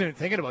sure. I wasn't even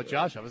thinking about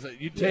Josh.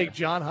 You'd take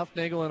John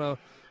Huffnagel in a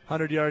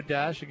 100-yard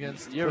dash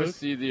against You Kluk? ever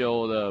see the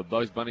old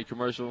Bugs Bunny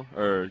commercial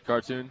or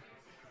cartoon?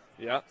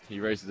 Yeah. He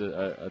races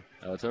a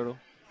turtle.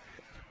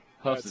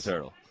 Huff's the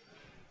turtle.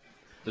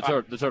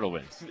 The turtle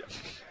wins.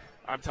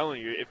 I'm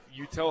telling you, if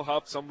you tell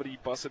Huff somebody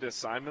busted his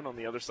assignment on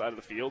the other side of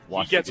the field,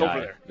 Watch he gets the guy.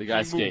 over there. The guy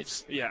He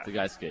skates. moves. Yeah. The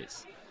guy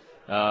skates.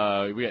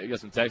 You got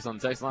some text on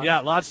the text line? Yeah,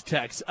 lots of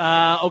texts.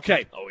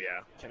 Okay. Oh,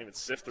 yeah. Can't even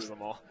sift through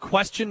them all.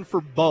 Question for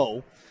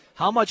Bo.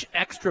 How much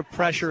extra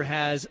pressure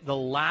has the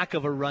lack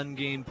of a run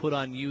game put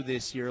on you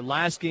this year?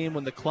 Last game,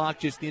 when the clock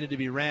just needed to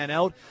be ran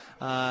out,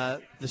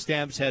 the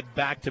Stamps had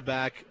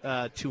back-to-back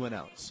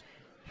 2-and-outs.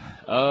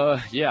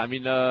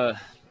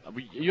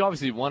 You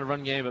obviously want a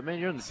run game, but, man,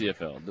 you're in the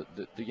CFL.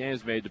 The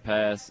game's made to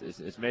pass.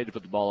 It's made to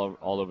put the ball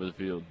all over the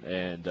field.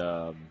 And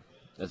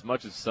as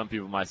much as some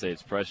people might say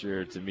it's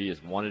pressure, to me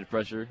it's wanted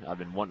pressure. I've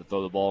been wanting to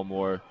throw the ball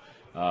more.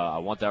 I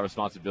want that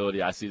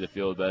responsibility. I see the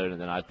field better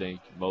than I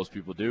think most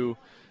people do.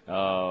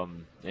 I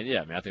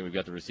think we've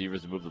got the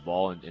receivers to move the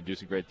ball and do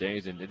some great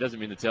things. And it doesn't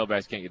mean the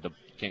tailbacks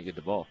can't get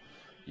the ball.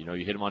 You know,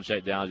 you hit them on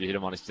check downs, you hit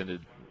them on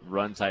extended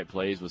run-type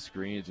plays with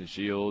screens and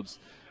shields.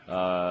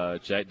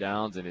 Check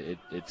downs, and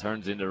it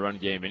turns into a run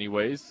game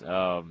anyways.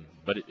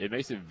 But it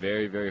makes it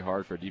very, very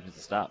hard for a defense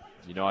to stop.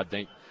 You know, I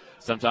think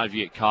sometimes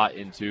you get caught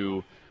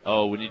into,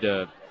 we need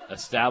to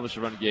establish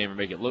a run game or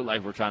make it look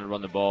like we're trying to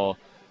run the ball,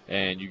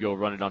 and you go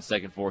run it on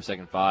 2nd 4,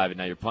 2nd 5, and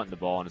now you're punting the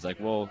ball, and it's like,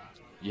 well,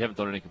 you haven't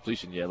thrown an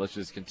incompletion yet. Let's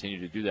just continue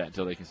to do that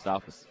until they can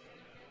stop us.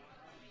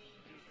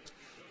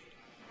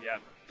 Yeah.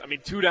 I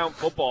mean, 2-down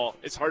football,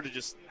 it's hard to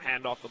just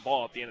hand off the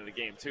ball at the end of the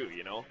game, too,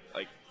 you know?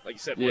 Like you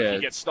said, if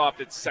you get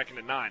stopped, it's 2nd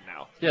and 9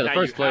 now. Yeah, the now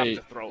first play.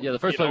 The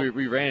first play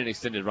we ran an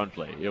extended run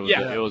play. It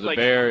was a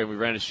bear, and we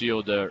ran a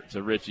shield to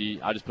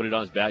Richie. I just put it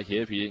on his back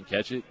hip. He didn't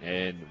catch it,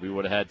 and we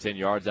would have had 10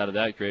 yards out of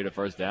that, created a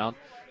first down.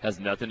 has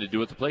nothing to do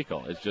with the play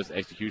call. It's just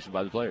execution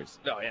by the players.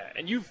 No, yeah,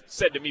 and you've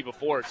said to me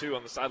before too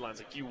on the sidelines,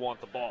 like you want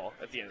the ball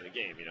at the end of the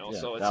game, you know. Yeah,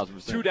 so it's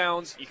 1,000%. 2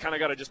 downs. You kind of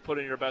got to just put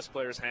it in your best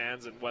player's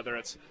hands, and whether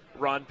it's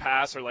run,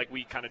 pass, or like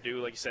we kind of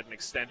do, like you said, an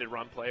extended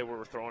run play where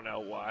we're throwing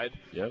out wide.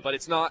 Yep. But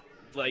it's not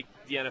like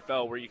the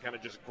NFL where you kind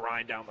of just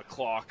grind down the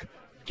clock,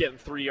 getting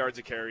 3 yards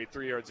of carry,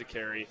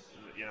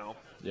 you know.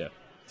 Yeah.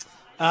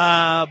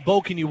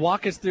 Bo, can you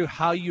walk us through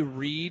how you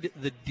read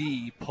the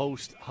D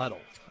post huddle?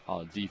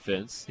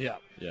 Defense. Yeah.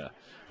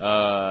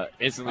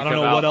 Instantly I don't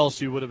know what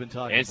else you would have been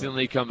talking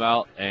instantly about. come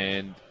out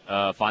and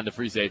find the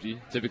free safety.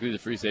 Typically, the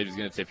free safety is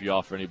going to tip you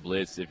off for any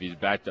blitz. If he's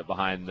backed up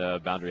behind the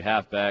boundary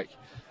halfback,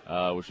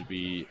 which would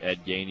be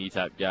Ed Gainey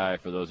type guy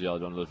for those of y'all who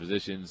don't know those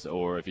positions,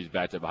 or if he's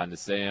backed up behind the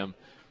Sam,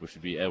 which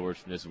would be Edwards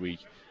from this week.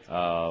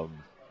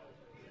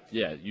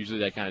 Usually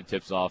that kind of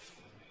tips off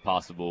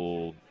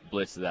possible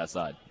blitz to that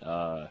side.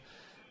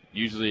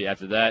 Usually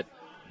after that,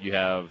 you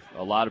have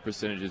a lot of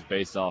percentages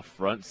based off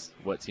fronts,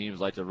 what teams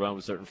like to run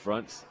with certain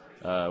fronts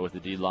with the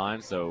D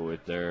line. So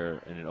if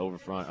they're in an over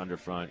front, under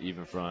front,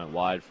 even front,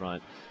 wide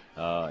front,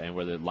 and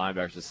where the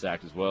linebackers are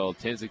stacked as well,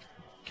 tends to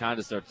kind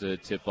of start to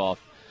tip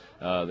off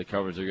the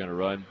coverage they're going to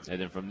run. And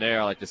then from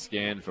there, I like to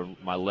scan from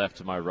my left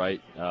to my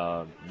right,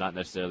 not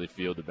necessarily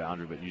field to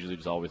boundary, but usually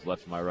just always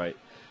left to my right,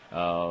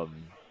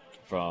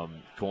 from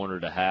corner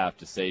to half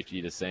to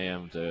safety to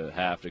Sam to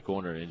half to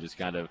corner, and just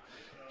kind of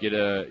get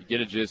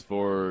a gist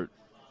for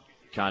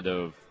kind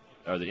of,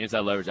 are they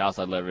inside leverage,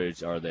 outside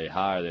leverage, are they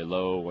high, are they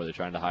low, or are they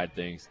trying to hide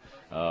things?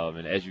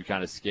 And as you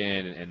kind of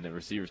scan and the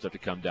receivers start to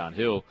come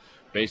downhill,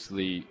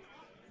 basically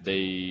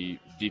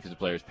defensive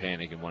players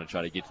panic and want to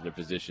try to get to their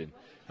position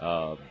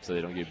so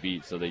they don't get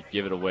beat. So they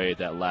give it away at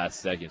that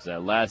last second. So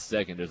that last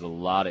second, there's a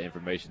lot of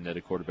information that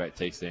a quarterback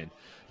takes in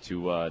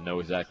to know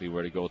exactly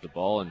where to go with the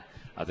ball. And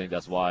I think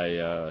that's why,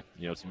 to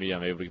me,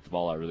 I'm able to get the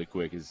ball out really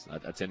quick. Is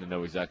I tend to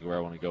know exactly where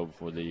I want to go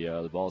before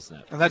the ball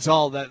snap. And that's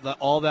all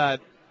that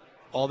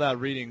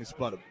reading is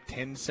about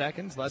 10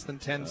 seconds, less than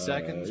 10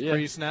 seconds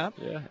pre-snap?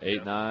 Yeah,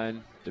 8,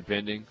 9,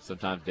 depending.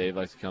 Sometimes Dave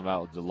likes to come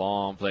out with the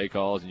long play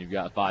calls, and you've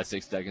got 5,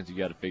 6 seconds. You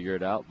got to figure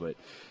it out. But,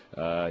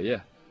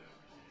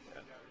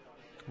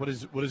 What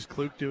is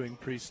Kluke doing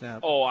pre-snap?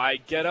 Oh, I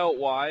get out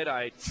wide,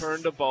 I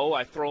turn to Bo,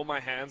 I throw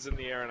my hands in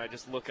the air, and I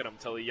just look at him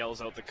until he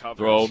yells out the coverage.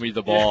 Throw me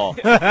the ball.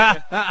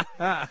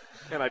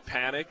 And I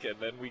panic, and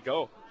then we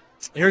go.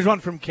 Here's one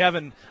from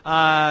Kevin.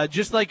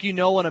 Just like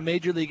when a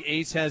Major League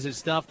ace has his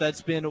stuff,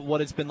 that's been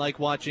what it's been like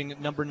watching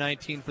number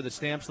 19 for the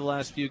Stamps the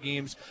last few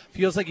games.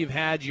 Feels like you've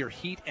had your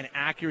heat and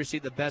accuracy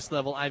at the best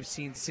level I've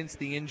seen since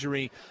the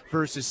injury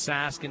versus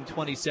Sask in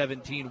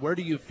 2017. Where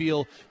do you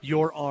feel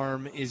your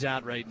arm is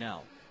at right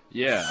now?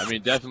 Yeah, I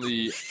mean,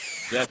 definitely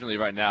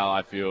right now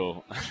I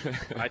feel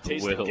I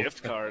taste the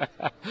gift card.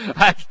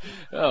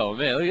 Oh,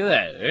 man, look at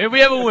that. Here we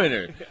have a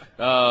winner.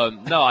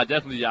 No, I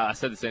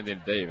said the same thing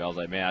to Dave. I was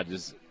like, man,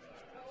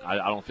 I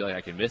don't feel like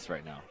I can miss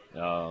right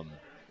now.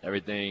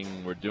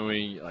 Everything we're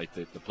doing, like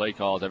the play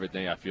calls,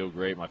 everything, I feel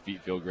great. My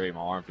feet feel great.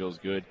 My arm feels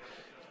good.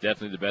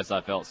 Definitely the best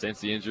I felt since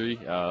the injury.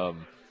 Now,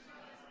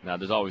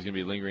 there's always going to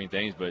be lingering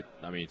things, but,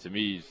 I mean, to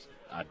me,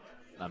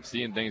 I'm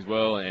seeing things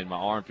well, and my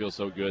arm feels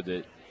so good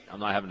that I'm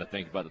not having to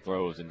think about the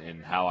throws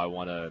and how I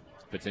want to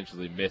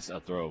potentially miss a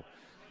throw.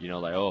 If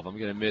I'm going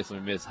to miss,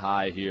 let me miss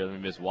high here, let me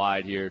miss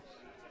wide here.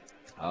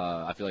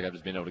 I feel like I've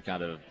just been able to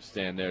kind of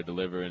stand there,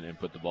 deliver, and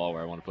put the ball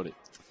where I want to put it.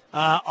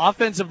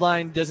 Offensive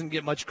line doesn't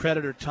get much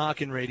credit or talk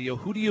in radio.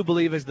 Who do you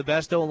believe is the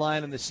best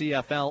O-line in the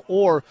CFL,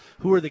 or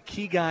who are the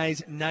key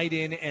guys night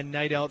in and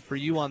night out for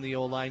you on the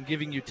O-line,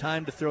 giving you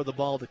time to throw the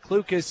ball to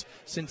Klukas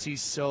since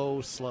he's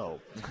so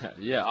slow?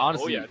 Yeah,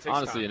 honestly, in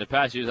the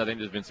past years, I think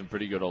there's been some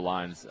pretty good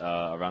O-lines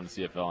around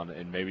the CFL,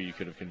 and maybe you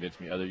could have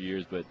convinced me other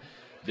years, but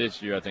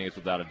this year I think it's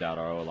without a doubt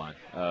our O-line.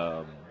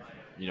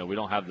 We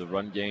don't have the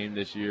run game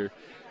this year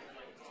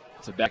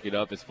to back it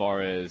up as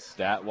far as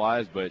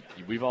stat-wise, but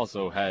we've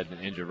also had an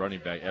injured running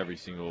back every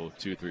single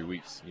 2 or 3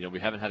 weeks. We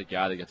haven't had a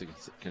guy that gets to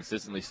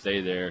consistently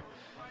stay there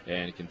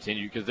and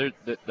continue, because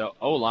the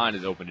O-line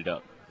has opened it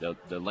up.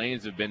 The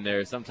lanes have been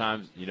there.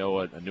 Sometimes,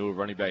 a newer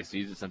running back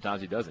sees it.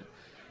 Sometimes he doesn't.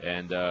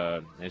 And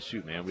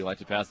shoot, man, we like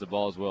to pass the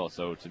ball as well.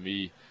 So, to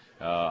me,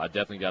 I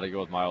definitely got to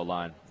go with my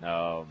O-line.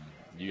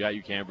 You got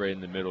Cambre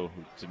in the middle,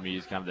 who to me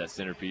is kind of that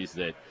centerpiece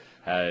that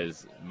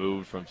has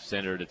moved from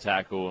center to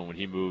tackle, and when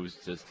he moves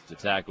to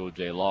tackle,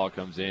 Jay Law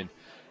comes in.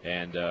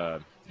 And,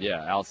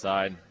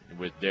 outside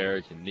with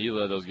Derek and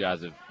Neela, those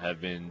guys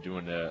have been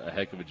doing a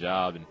heck of a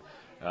job.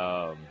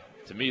 And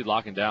to me,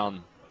 locking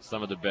down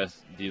some of the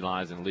best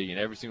D-lines in the league. And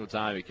every single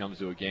time it comes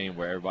to a game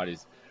where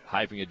everybody's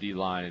hyping a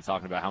D-line and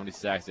talking about how many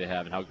sacks they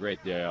have and how great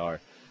they are,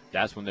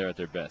 that's when they're at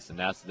their best. And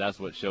that's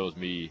what shows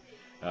me,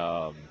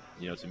 to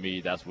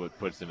me, that's what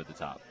puts them at the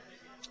top.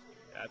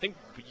 I think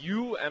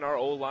you and our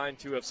O-line,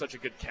 too, have such a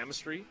good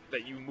chemistry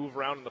that you move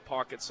around in the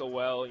pocket so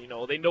well.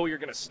 They know you're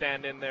going to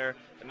stand in there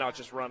and not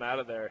just run out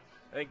of there.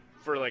 I think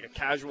for, like, a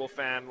casual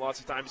fan,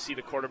 lots of times you see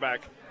the quarterback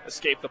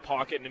escape the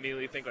pocket and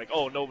immediately think like,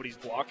 oh, nobody's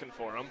blocking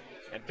for him.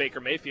 And Baker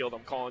Mayfield,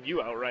 I'm calling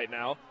you out right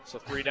now. So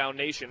 3 Down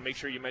Nation, make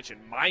sure you mention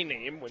my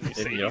name when you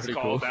say he's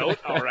called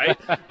out. All right.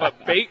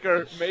 But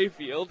Baker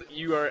Mayfield,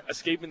 you are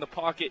escaping the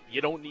pocket.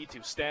 You don't need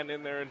to stand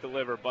in there and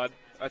deliver, bud.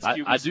 That's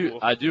QB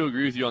I do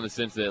agree with you on the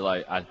sense that,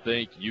 like, I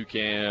think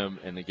UCAM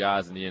and the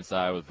guys on the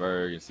inside with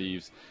Berg and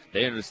Steves,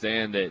 they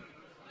understand that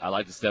I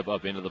like to step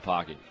up into the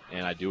pocket,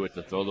 and I do it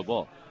to throw the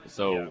ball.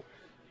 So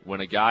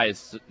when a guy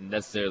is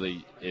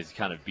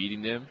kind of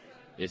beating them,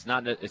 it's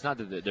not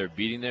that they're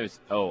beating them. It's,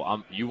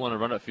 you want to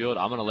run upfield,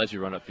 I'm going to let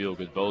you run upfield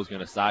because Bo's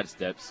going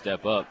to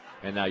step up,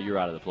 and now you're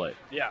out of the play.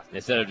 Yeah.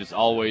 Instead of just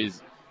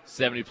always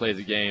 70 plays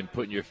a game,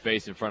 putting your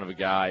face in front of a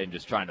guy and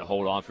just trying to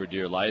hold on for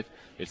dear life,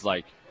 it's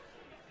like,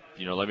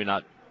 let me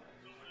not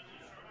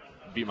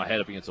beat my head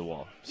up against a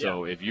wall.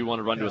 So if you want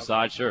to run to a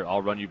side, sure,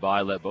 I'll run you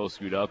by, let Bo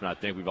scoot up, and I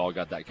think we've all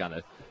got that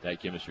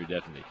chemistry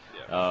definitely.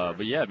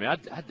 But yeah, man,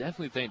 I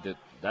definitely think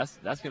that's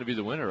going to be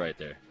the winner right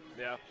there.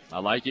 Yeah. I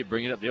like it.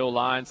 Bringing up the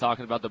O-line,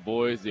 talking about the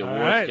boys. The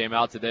awards came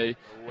out today.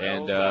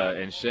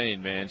 And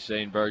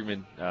Shane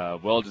Bergman,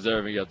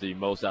 well-deserving of the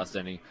most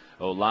outstanding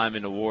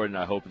O-lineman award, and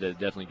I hope that it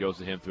definitely goes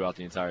to him throughout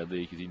the entire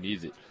league because he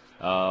needs it.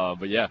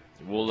 But, yeah,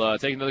 we'll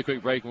take another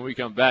quick break. When we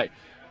come back,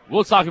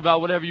 we'll talk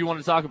about whatever you want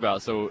to talk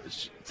about. So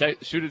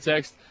shoot a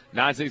text,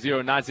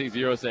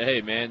 960-960. Say,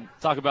 hey, man,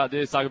 talk about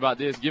this.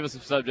 Give us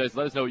some subjects.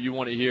 Let us know what you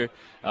want to hear.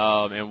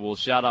 And we'll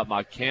shout out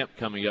my camp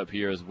coming up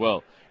here as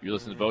well. You're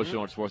listening to Bo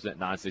Show on Sportsnet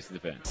 960 The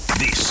Fan.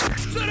 This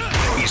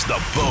is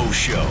the Bo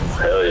Show.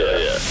 Hell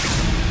yeah.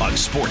 On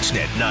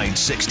Sportsnet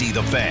 960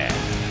 The Fan.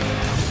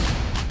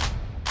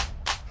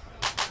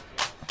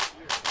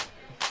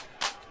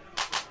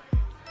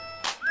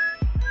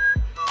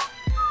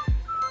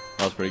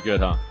 That was pretty good,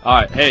 huh? All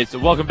right. Hey, so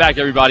welcome back,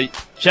 everybody.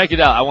 Check it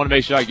out. I want to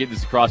make sure I get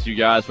this across to you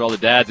guys for all the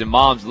dads and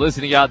moms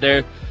listening out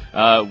there.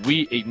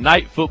 We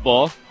Ignite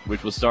Football,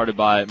 which was started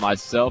by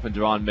myself and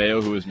Deron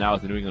Mayo, who is now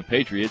with the New England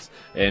Patriots,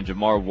 and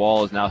Jamar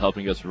Wall is now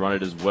helping us run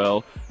it as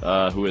well,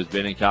 who has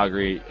been in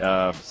Calgary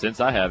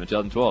since I have in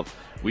 2012.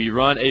 We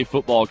run a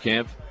football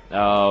camp.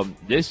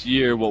 This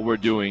year, what we're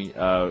doing,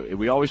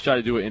 we always try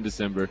to do it in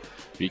December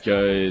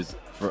because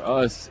for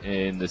us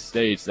in the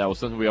States, that was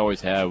something we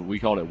always have. We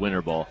called it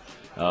winter ball.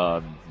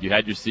 You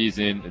had your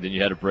season, and then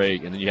you had a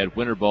break, and then you had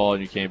winter ball,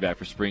 and you came back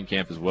for spring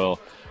camp as well.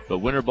 But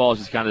winter ball is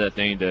just kind of that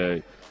thing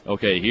to,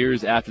 okay,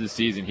 here's after the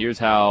season, here's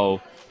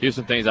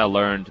some things I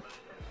learned.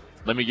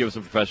 Let me give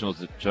some professionals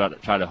to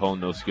try to hone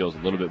those skills a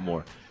little bit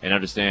more and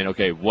understand,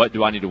 okay, what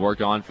do I need to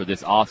work on for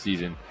this off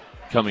season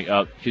coming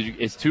up?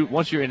 Because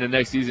once you're in the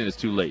next season, it's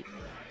too late.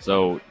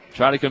 So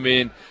try to come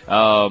in.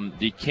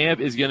 The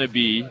camp is going to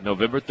be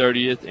November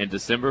 30th and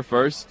December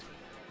 1st.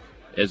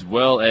 As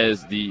well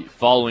as the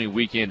following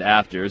weekend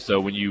after. So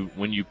when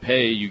you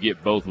pay, you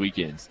get both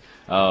weekends.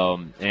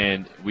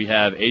 And we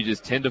have ages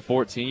 10 to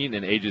 14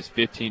 and ages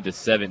 15 to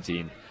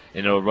 17.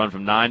 And it'll run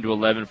from 9 to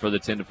 11 for the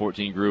 10 to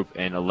 14 group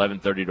and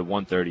 11:30 to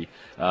 1:30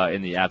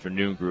 in the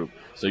afternoon group.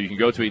 So you can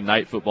go to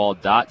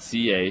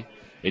ignitefootball.ca,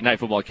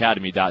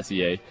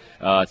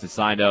 ignitefootballacademy.ca to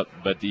sign up.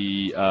 But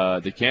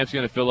the camp's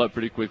going to fill up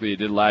pretty quickly. It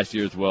did last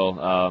year as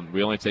well.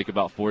 We only take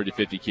about 40 to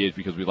 50 kids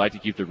because we like to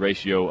keep the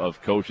ratio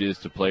of coaches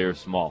to players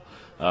small.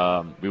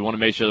 We want to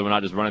make sure that we're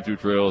not just running through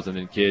drills and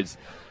then kids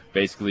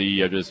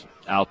basically are just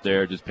out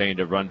there just paying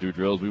to run through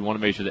drills. We want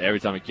to make sure that every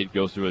time a kid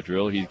goes through a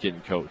drill, he's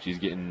getting coached. He's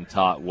getting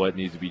taught what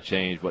needs to be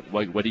changed,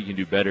 what he can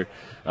do better.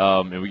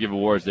 And we give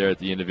awards there at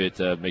the end of it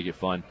to make it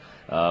fun.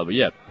 But,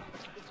 yeah.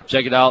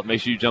 Check it out.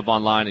 Make sure you jump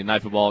online,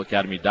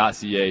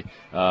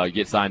 ignitefootballacademy.ca.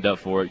 Get signed up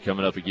for it.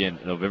 Coming up again,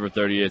 November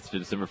 30th to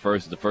December 1st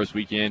is the first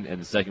weekend, and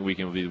the second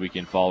weekend will be the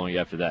weekend following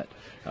after that.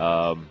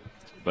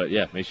 But,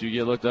 yeah, make sure you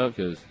get looked up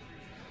because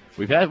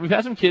we've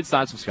had some kids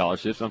sign some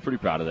scholarships. I'm pretty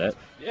proud of that.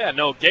 Yeah,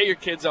 no, get your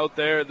kids out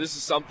there. This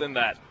is something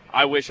that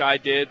I wish I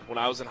did when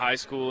I was in high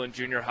school and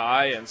junior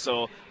high, and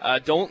so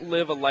don't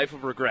live a life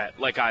of regret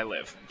like I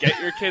live. Get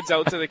your kids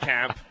out to the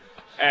camp.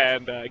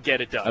 And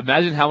get it done.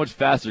 Imagine how much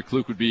faster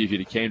Kluke would be if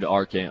he came to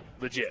our camp.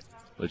 Legit.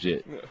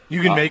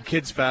 You can make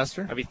kids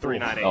faster? I'd be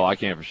 3.98. Oh, I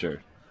can for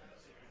sure.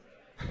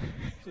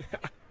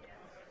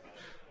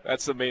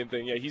 That's the main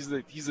thing. Yeah, he's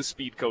the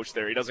speed coach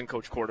there. He doesn't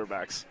coach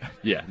quarterbacks.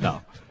 Yeah,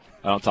 no.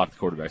 I don't talk to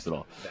quarterbacks at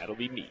all. That'll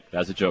be me.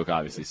 That's a joke,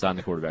 obviously. Sign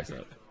the quarterbacks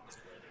up.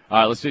 All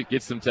right, let's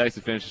get some text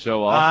to finish the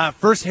show off.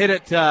 First hit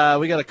it.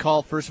 We got a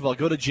call, first of all.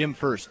 Go to Jim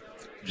first.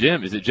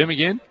 Jim? Is it Jim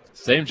again?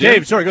 Same Jim?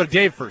 Dave. Sorry, go to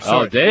Dave first.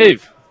 Sorry. Oh,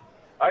 Dave.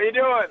 How you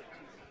doing?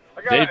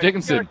 Dave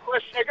Dickinson.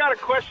 I got a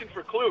question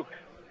for Kluke.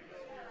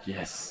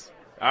 Yes.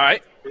 All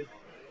right.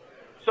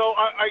 So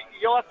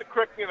you'll have to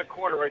correct me in the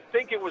corner. I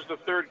think it was the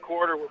third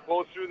quarter. We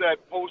both threw that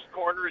post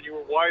corner and you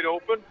were wide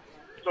open.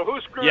 So who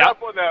screwed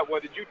up on that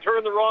one? Did you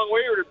turn the wrong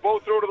way or did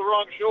both throw to the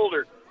wrong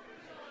shoulder?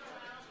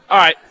 All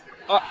right.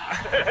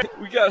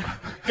 We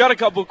got a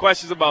couple of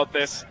questions about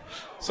this,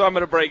 so I'm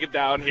going to break it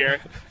down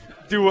here.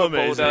 Do what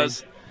Bo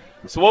does.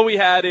 So what we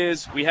had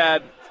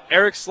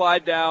Eric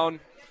slide down.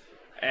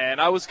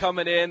 And I was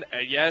coming in,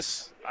 and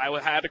yes, I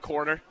had a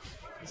corner.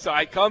 So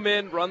I come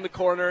in, run the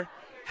corner,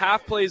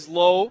 half plays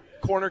low,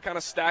 corner kind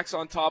of stacks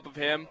on top of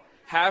him,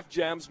 half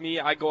jams me,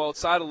 I go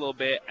outside a little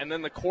bit, and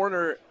then the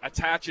corner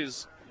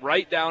attaches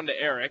right down to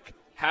Eric.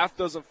 Half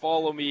doesn't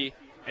follow me,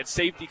 and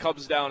safety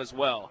comes down as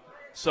well.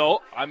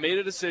 So I made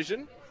a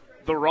decision,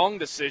 the wrong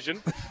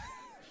decision,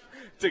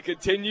 to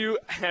continue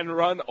and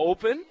run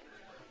open,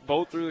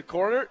 both through the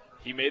corner.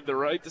 He made the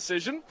right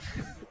decision.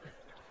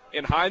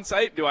 In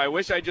hindsight, do I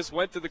wish I just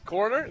went to the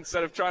corner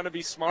instead of trying to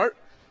be smart?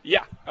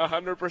 Yeah,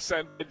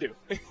 100% I do.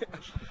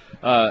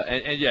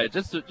 And yeah,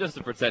 just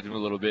to protect him a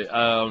little bit.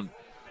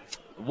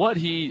 What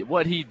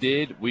he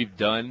did, we've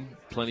done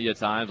plenty of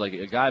times. Like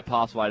a guy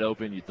pops wide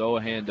open, you throw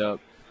a hand up,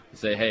 you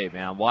say, "Hey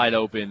man, I'm wide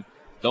open.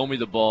 Throw me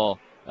the ball."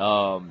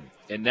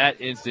 In that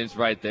instance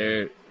right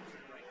there,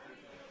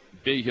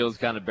 Big Hill's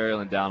kind of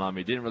barreling down on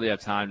me. Didn't really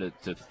have time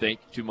to think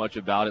too much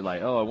about it.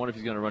 Like, oh, I wonder if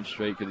he's going to run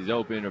straight because he's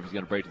open or if he's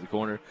going to break to the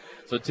corner.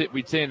 So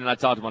and I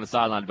talked to him on the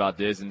sideline about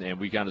this, and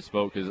we kind of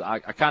spoke because I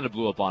kind of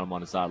blew up on him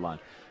on the sideline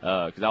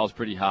because I was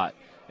pretty hot.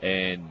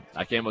 And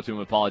I came up to him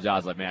and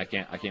apologized, like, man,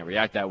 I can't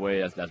react that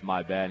way. That's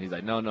my bad. And he's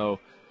like, no,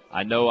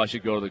 I know I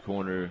should go to the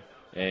corner.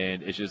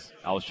 And it's just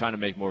I was trying to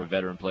make more of a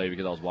veteran play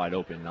because I was wide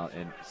open.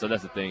 And so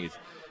that's the thing is,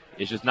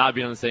 it's just not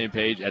being on the same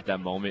page at that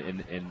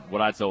moment. And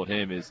what I told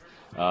him is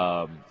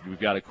we've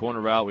got a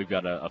corner route, we've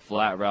got a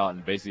flat route,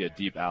 and basically a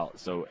deep out.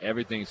 So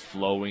everything's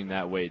flowing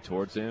that way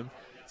towards him.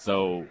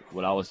 So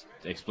what I was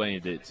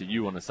explaining to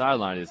you on the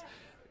sideline is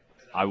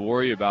I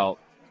worry about,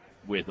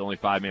 with only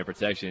 5-man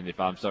protection, if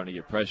I'm starting to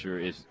get pressure,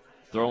 is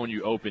throwing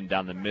you open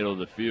down the middle of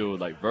the field,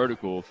 like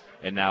vertical.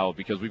 And now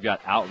because we've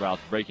got out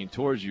routes breaking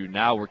towards you,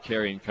 now we're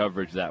carrying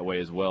coverage that way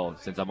as well,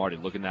 since I'm already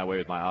looking that way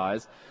with my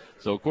eyes.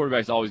 So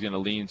quarterback's always going to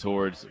lean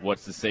towards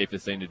what's the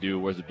safest thing to do,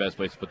 where's the best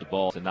place to put the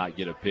ball to not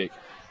get a pick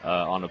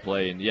on a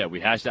play. And, yeah, we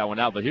hashed that one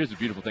out. But here's the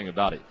beautiful thing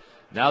about it.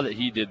 Now that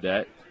he did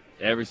that,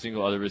 every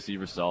single other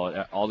receiver saw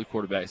it. All the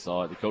quarterbacks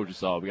saw it. The coaches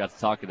saw it. We got to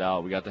talk it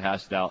out. We got to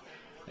hash it out.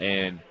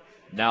 And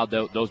now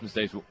those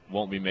mistakes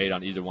won't be made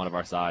on either one of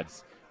our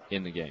sides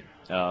in the game.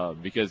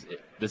 Because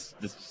the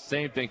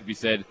same thing could be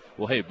said,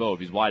 well, hey, Bo,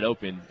 if he's wide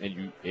open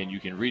and you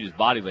can read his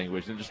body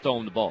language, then just throw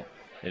him the ball.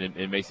 And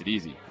it makes it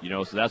easy,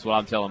 So that's what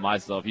I'm telling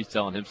myself. He's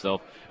telling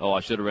himself, oh,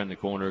 I should have ran the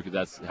corner because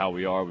that's how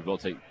we are. We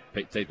both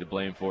take the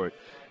blame for it.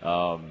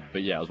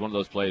 But, yeah, it was one of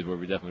those plays where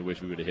we definitely wish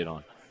we would have hit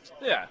on.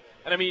 Yeah.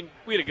 And, I mean,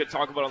 we had a good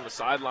talk about it on the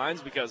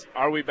sidelines because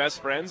are we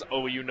best friends?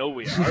 Oh, we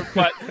are.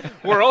 But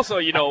we're also,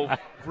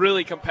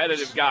 really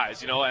competitive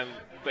guys, and,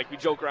 like, we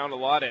joke around a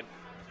lot. And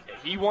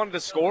he wanted to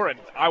score and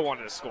I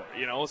wanted to score,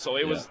 So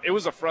it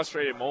was a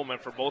frustrating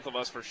moment for both of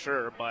us for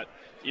sure. But,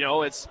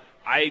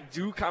 I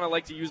do kind of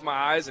like to use my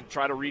eyes and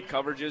try to read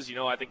coverages.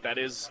 I think that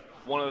is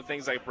one of the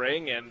things I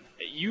bring. And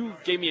you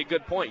gave me a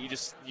good point.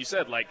 You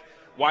said, like,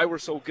 why we're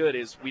so good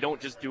is we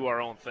don't just do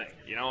our own thing,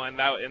 And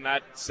that, in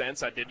that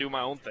sense, I did do my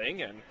own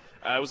thing. And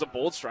it was a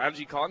bold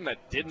strategy, Cotton,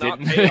 that did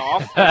not pay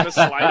off in the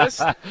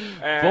slightest.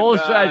 And, bold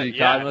strategy,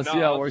 Cotton. Let's see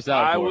how it works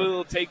out. I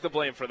will take the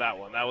blame for that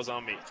one. That was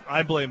on me.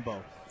 I blame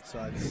Bo.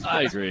 Sides.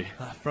 I agree.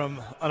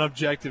 From an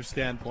objective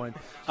standpoint.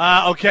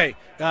 Okay,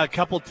 a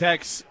couple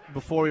texts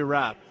before we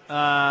wrap.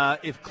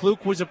 If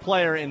Kluk was a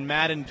player in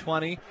Madden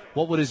 20,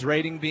 what would his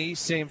rating be?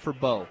 Same for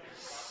Bo.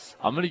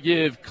 I'm going to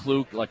give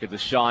Kluk like a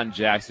Deshaun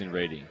Jackson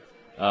rating.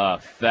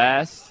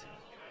 Fast,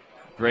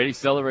 great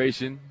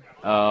acceleration,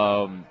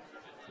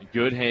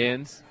 good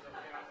hands,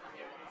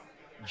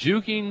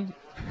 juking,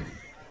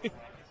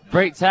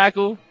 break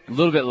tackle, a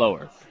little bit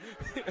lower.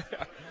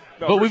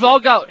 But we've all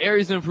got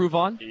areas to improve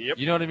on. Yep.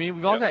 You know what I mean?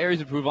 We've all got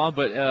areas to improve on.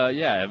 But,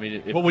 yeah, I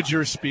mean. What would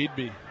your speed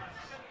be?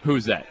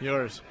 Who's that?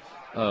 Yours.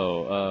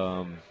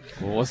 Oh,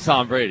 well, what's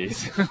Tom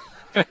Brady's?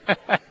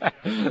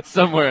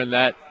 Somewhere in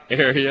that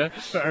area.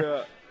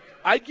 Yeah.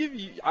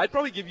 I'd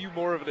probably give you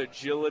more of an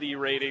agility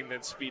rating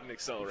than speed and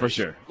acceleration. For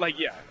sure. Like,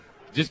 yeah.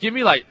 Just give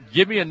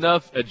me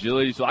enough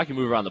agility so I can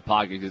move around the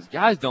pocket because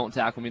guys don't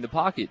tackle me in the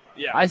pocket.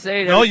 Yeah. I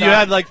say it. No, you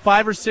had like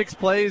 5 or 6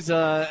 plays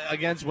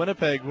against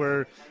Winnipeg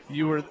where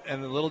you were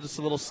and just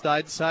a little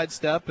side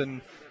step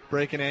and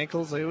breaking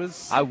ankles.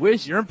 I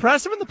wish you're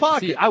impressive in the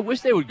pocket. See, I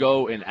wish they would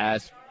go and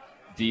ask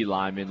D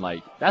linemen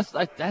that's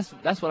what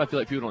I feel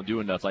like people don't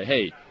do enough. Like,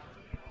 hey,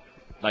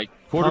 like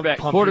quarterbacks.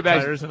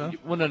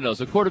 Well, no.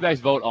 So quarterbacks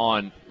vote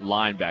on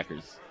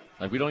linebackers.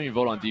 Like we don't even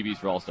vote on DBs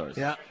for All-Stars.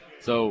 Yeah.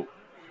 So.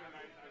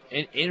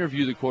 And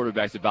interview the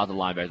quarterbacks about the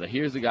linebackers. Like,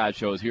 here's the guy I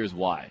chose, here's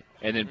why.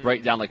 And then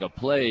break down, like, a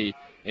play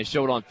and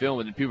show it on film.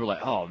 And then people are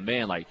like, oh,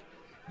 man, like,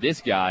 this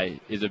guy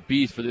is a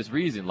beast for this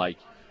reason. Like,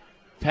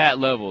 Pat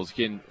Levels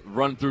can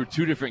run through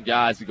 2 different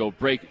guys to go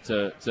break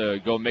to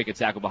go make a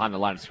tackle behind the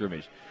line of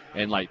scrimmage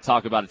and, like,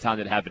 talk about a time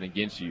that happened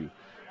against you.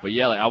 But,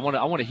 yeah, like, I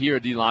want to hear a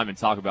D lineman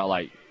talk about,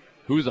 like,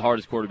 who's the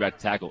hardest quarterback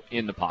to tackle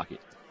in the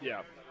pocket.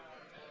 Yeah.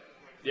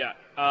 Yeah.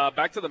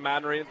 Back to the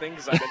Madden rating thing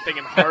because I've been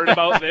thinking hard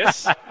about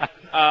this.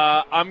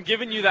 I'm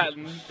giving you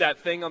that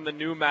thing on the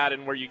new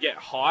Madden where you get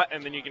hot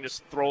and then you can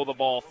just throw the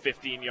ball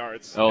 15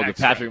 yards. Oh, extra.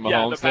 The Patrick Mahomes thing?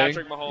 Yeah, the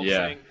Patrick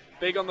Mahomes thing.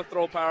 Big on the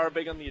throw power,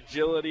 big on the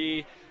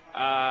agility.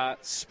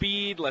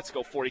 Speed, let's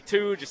go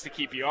 42, just to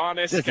keep you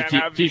honest. Just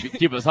to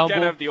keep us humble.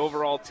 Can't have the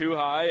overall too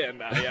high, and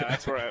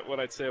that's what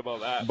I'd say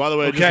about that. By the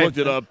way, I just looked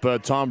it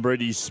up. Tom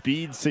Brady's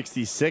speed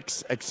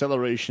 66,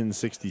 acceleration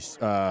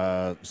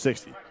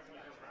 60.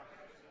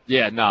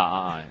 Yeah,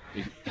 nah.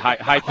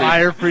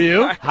 Higher for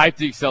you? Hype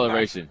the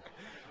acceleration.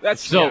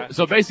 That's so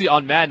basically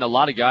on Madden, a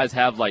lot of guys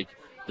have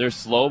they're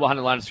slow behind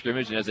the line of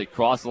scrimmage, and as they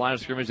cross the line of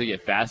scrimmage, they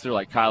get faster.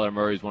 Like Kyler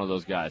Murray is one of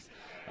those guys.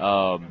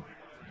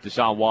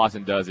 Deshaun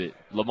Watson does it.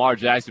 Lamar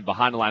Jackson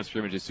behind the line of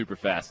scrimmage is super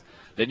fast.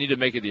 They need to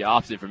make it the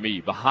opposite for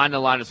me. Behind the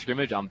line of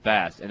scrimmage, I'm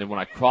fast, and then when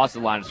I cross the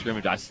line of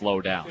scrimmage, I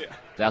slow down. Yeah.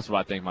 That's what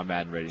I think my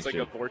Madden rating is. It's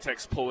like a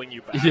vortex pulling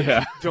you back.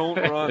 Yeah. Don't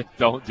run.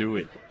 Don't do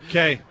it.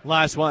 Okay,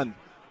 last one.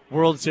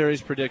 World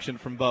Series prediction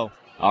from Bo.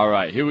 All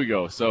right, here we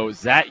go. So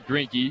Zach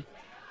Greinke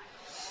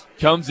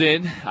comes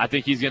in. I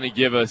think he's going to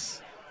give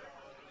us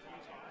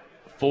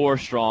 4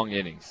 strong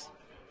innings.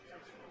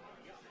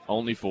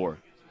 Only 4.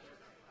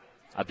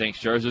 I think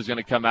Scherzer's going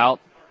to come out.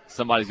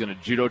 Somebody's going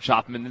to judo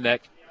chop him in the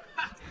neck.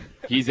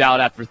 He's out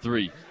after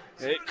 3.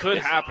 It could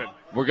happen.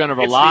 We're going to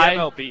rely.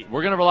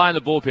 We're going to rely on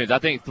the bullpens. I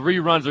think 3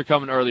 runs are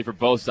coming early for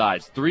both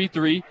sides.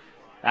 3-3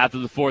 after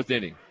the 4th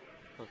inning,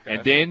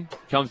 and then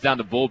comes down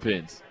to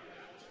bullpens.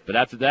 But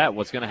after that,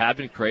 what's going to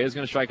happen? Correa's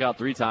going to strike out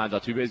 3 times.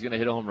 Altuve's going to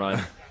hit a home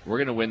run. We're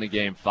going to win the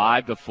game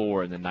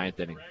 5-4 in the 9th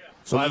inning.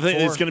 So I think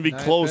it's going to be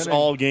close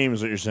all game,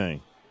 is what you're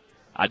saying.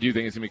 I do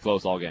think it's going to be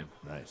close all game.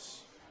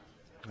 Nice.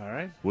 All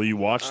right. Will you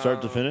watch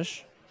start to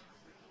finish?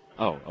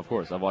 Oh, of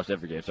course. I've watched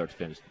every game start to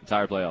finish.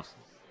 Entire playoffs.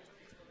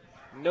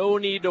 No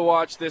need to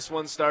watch this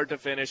one start to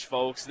finish,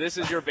 folks. This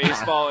is your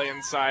baseball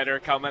insider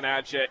coming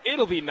at you.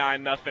 It'll be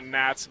 9-0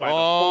 Nats by the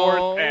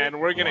 4th, and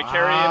we're going to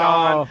carry it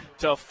on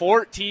to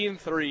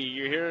 14-3.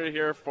 You hear it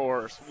here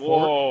first.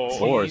 Whoa.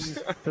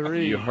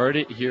 14-3. You heard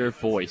it here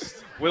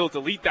first. We'll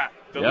delete that.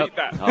 Delete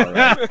that. All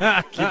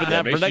right. Keeping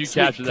that make for sure next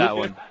you capture week. that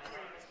one.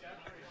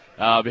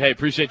 But, hey,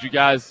 appreciate you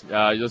guys.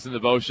 You listen to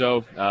the Bo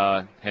Show.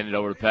 Hand it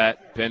over to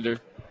Pat Pender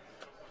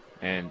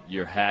and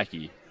your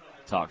hacky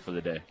talk for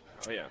the day.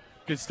 Oh, yeah.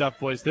 Good stuff,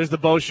 boys. There's the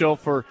Bo Show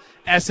for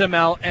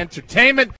SML Entertainment.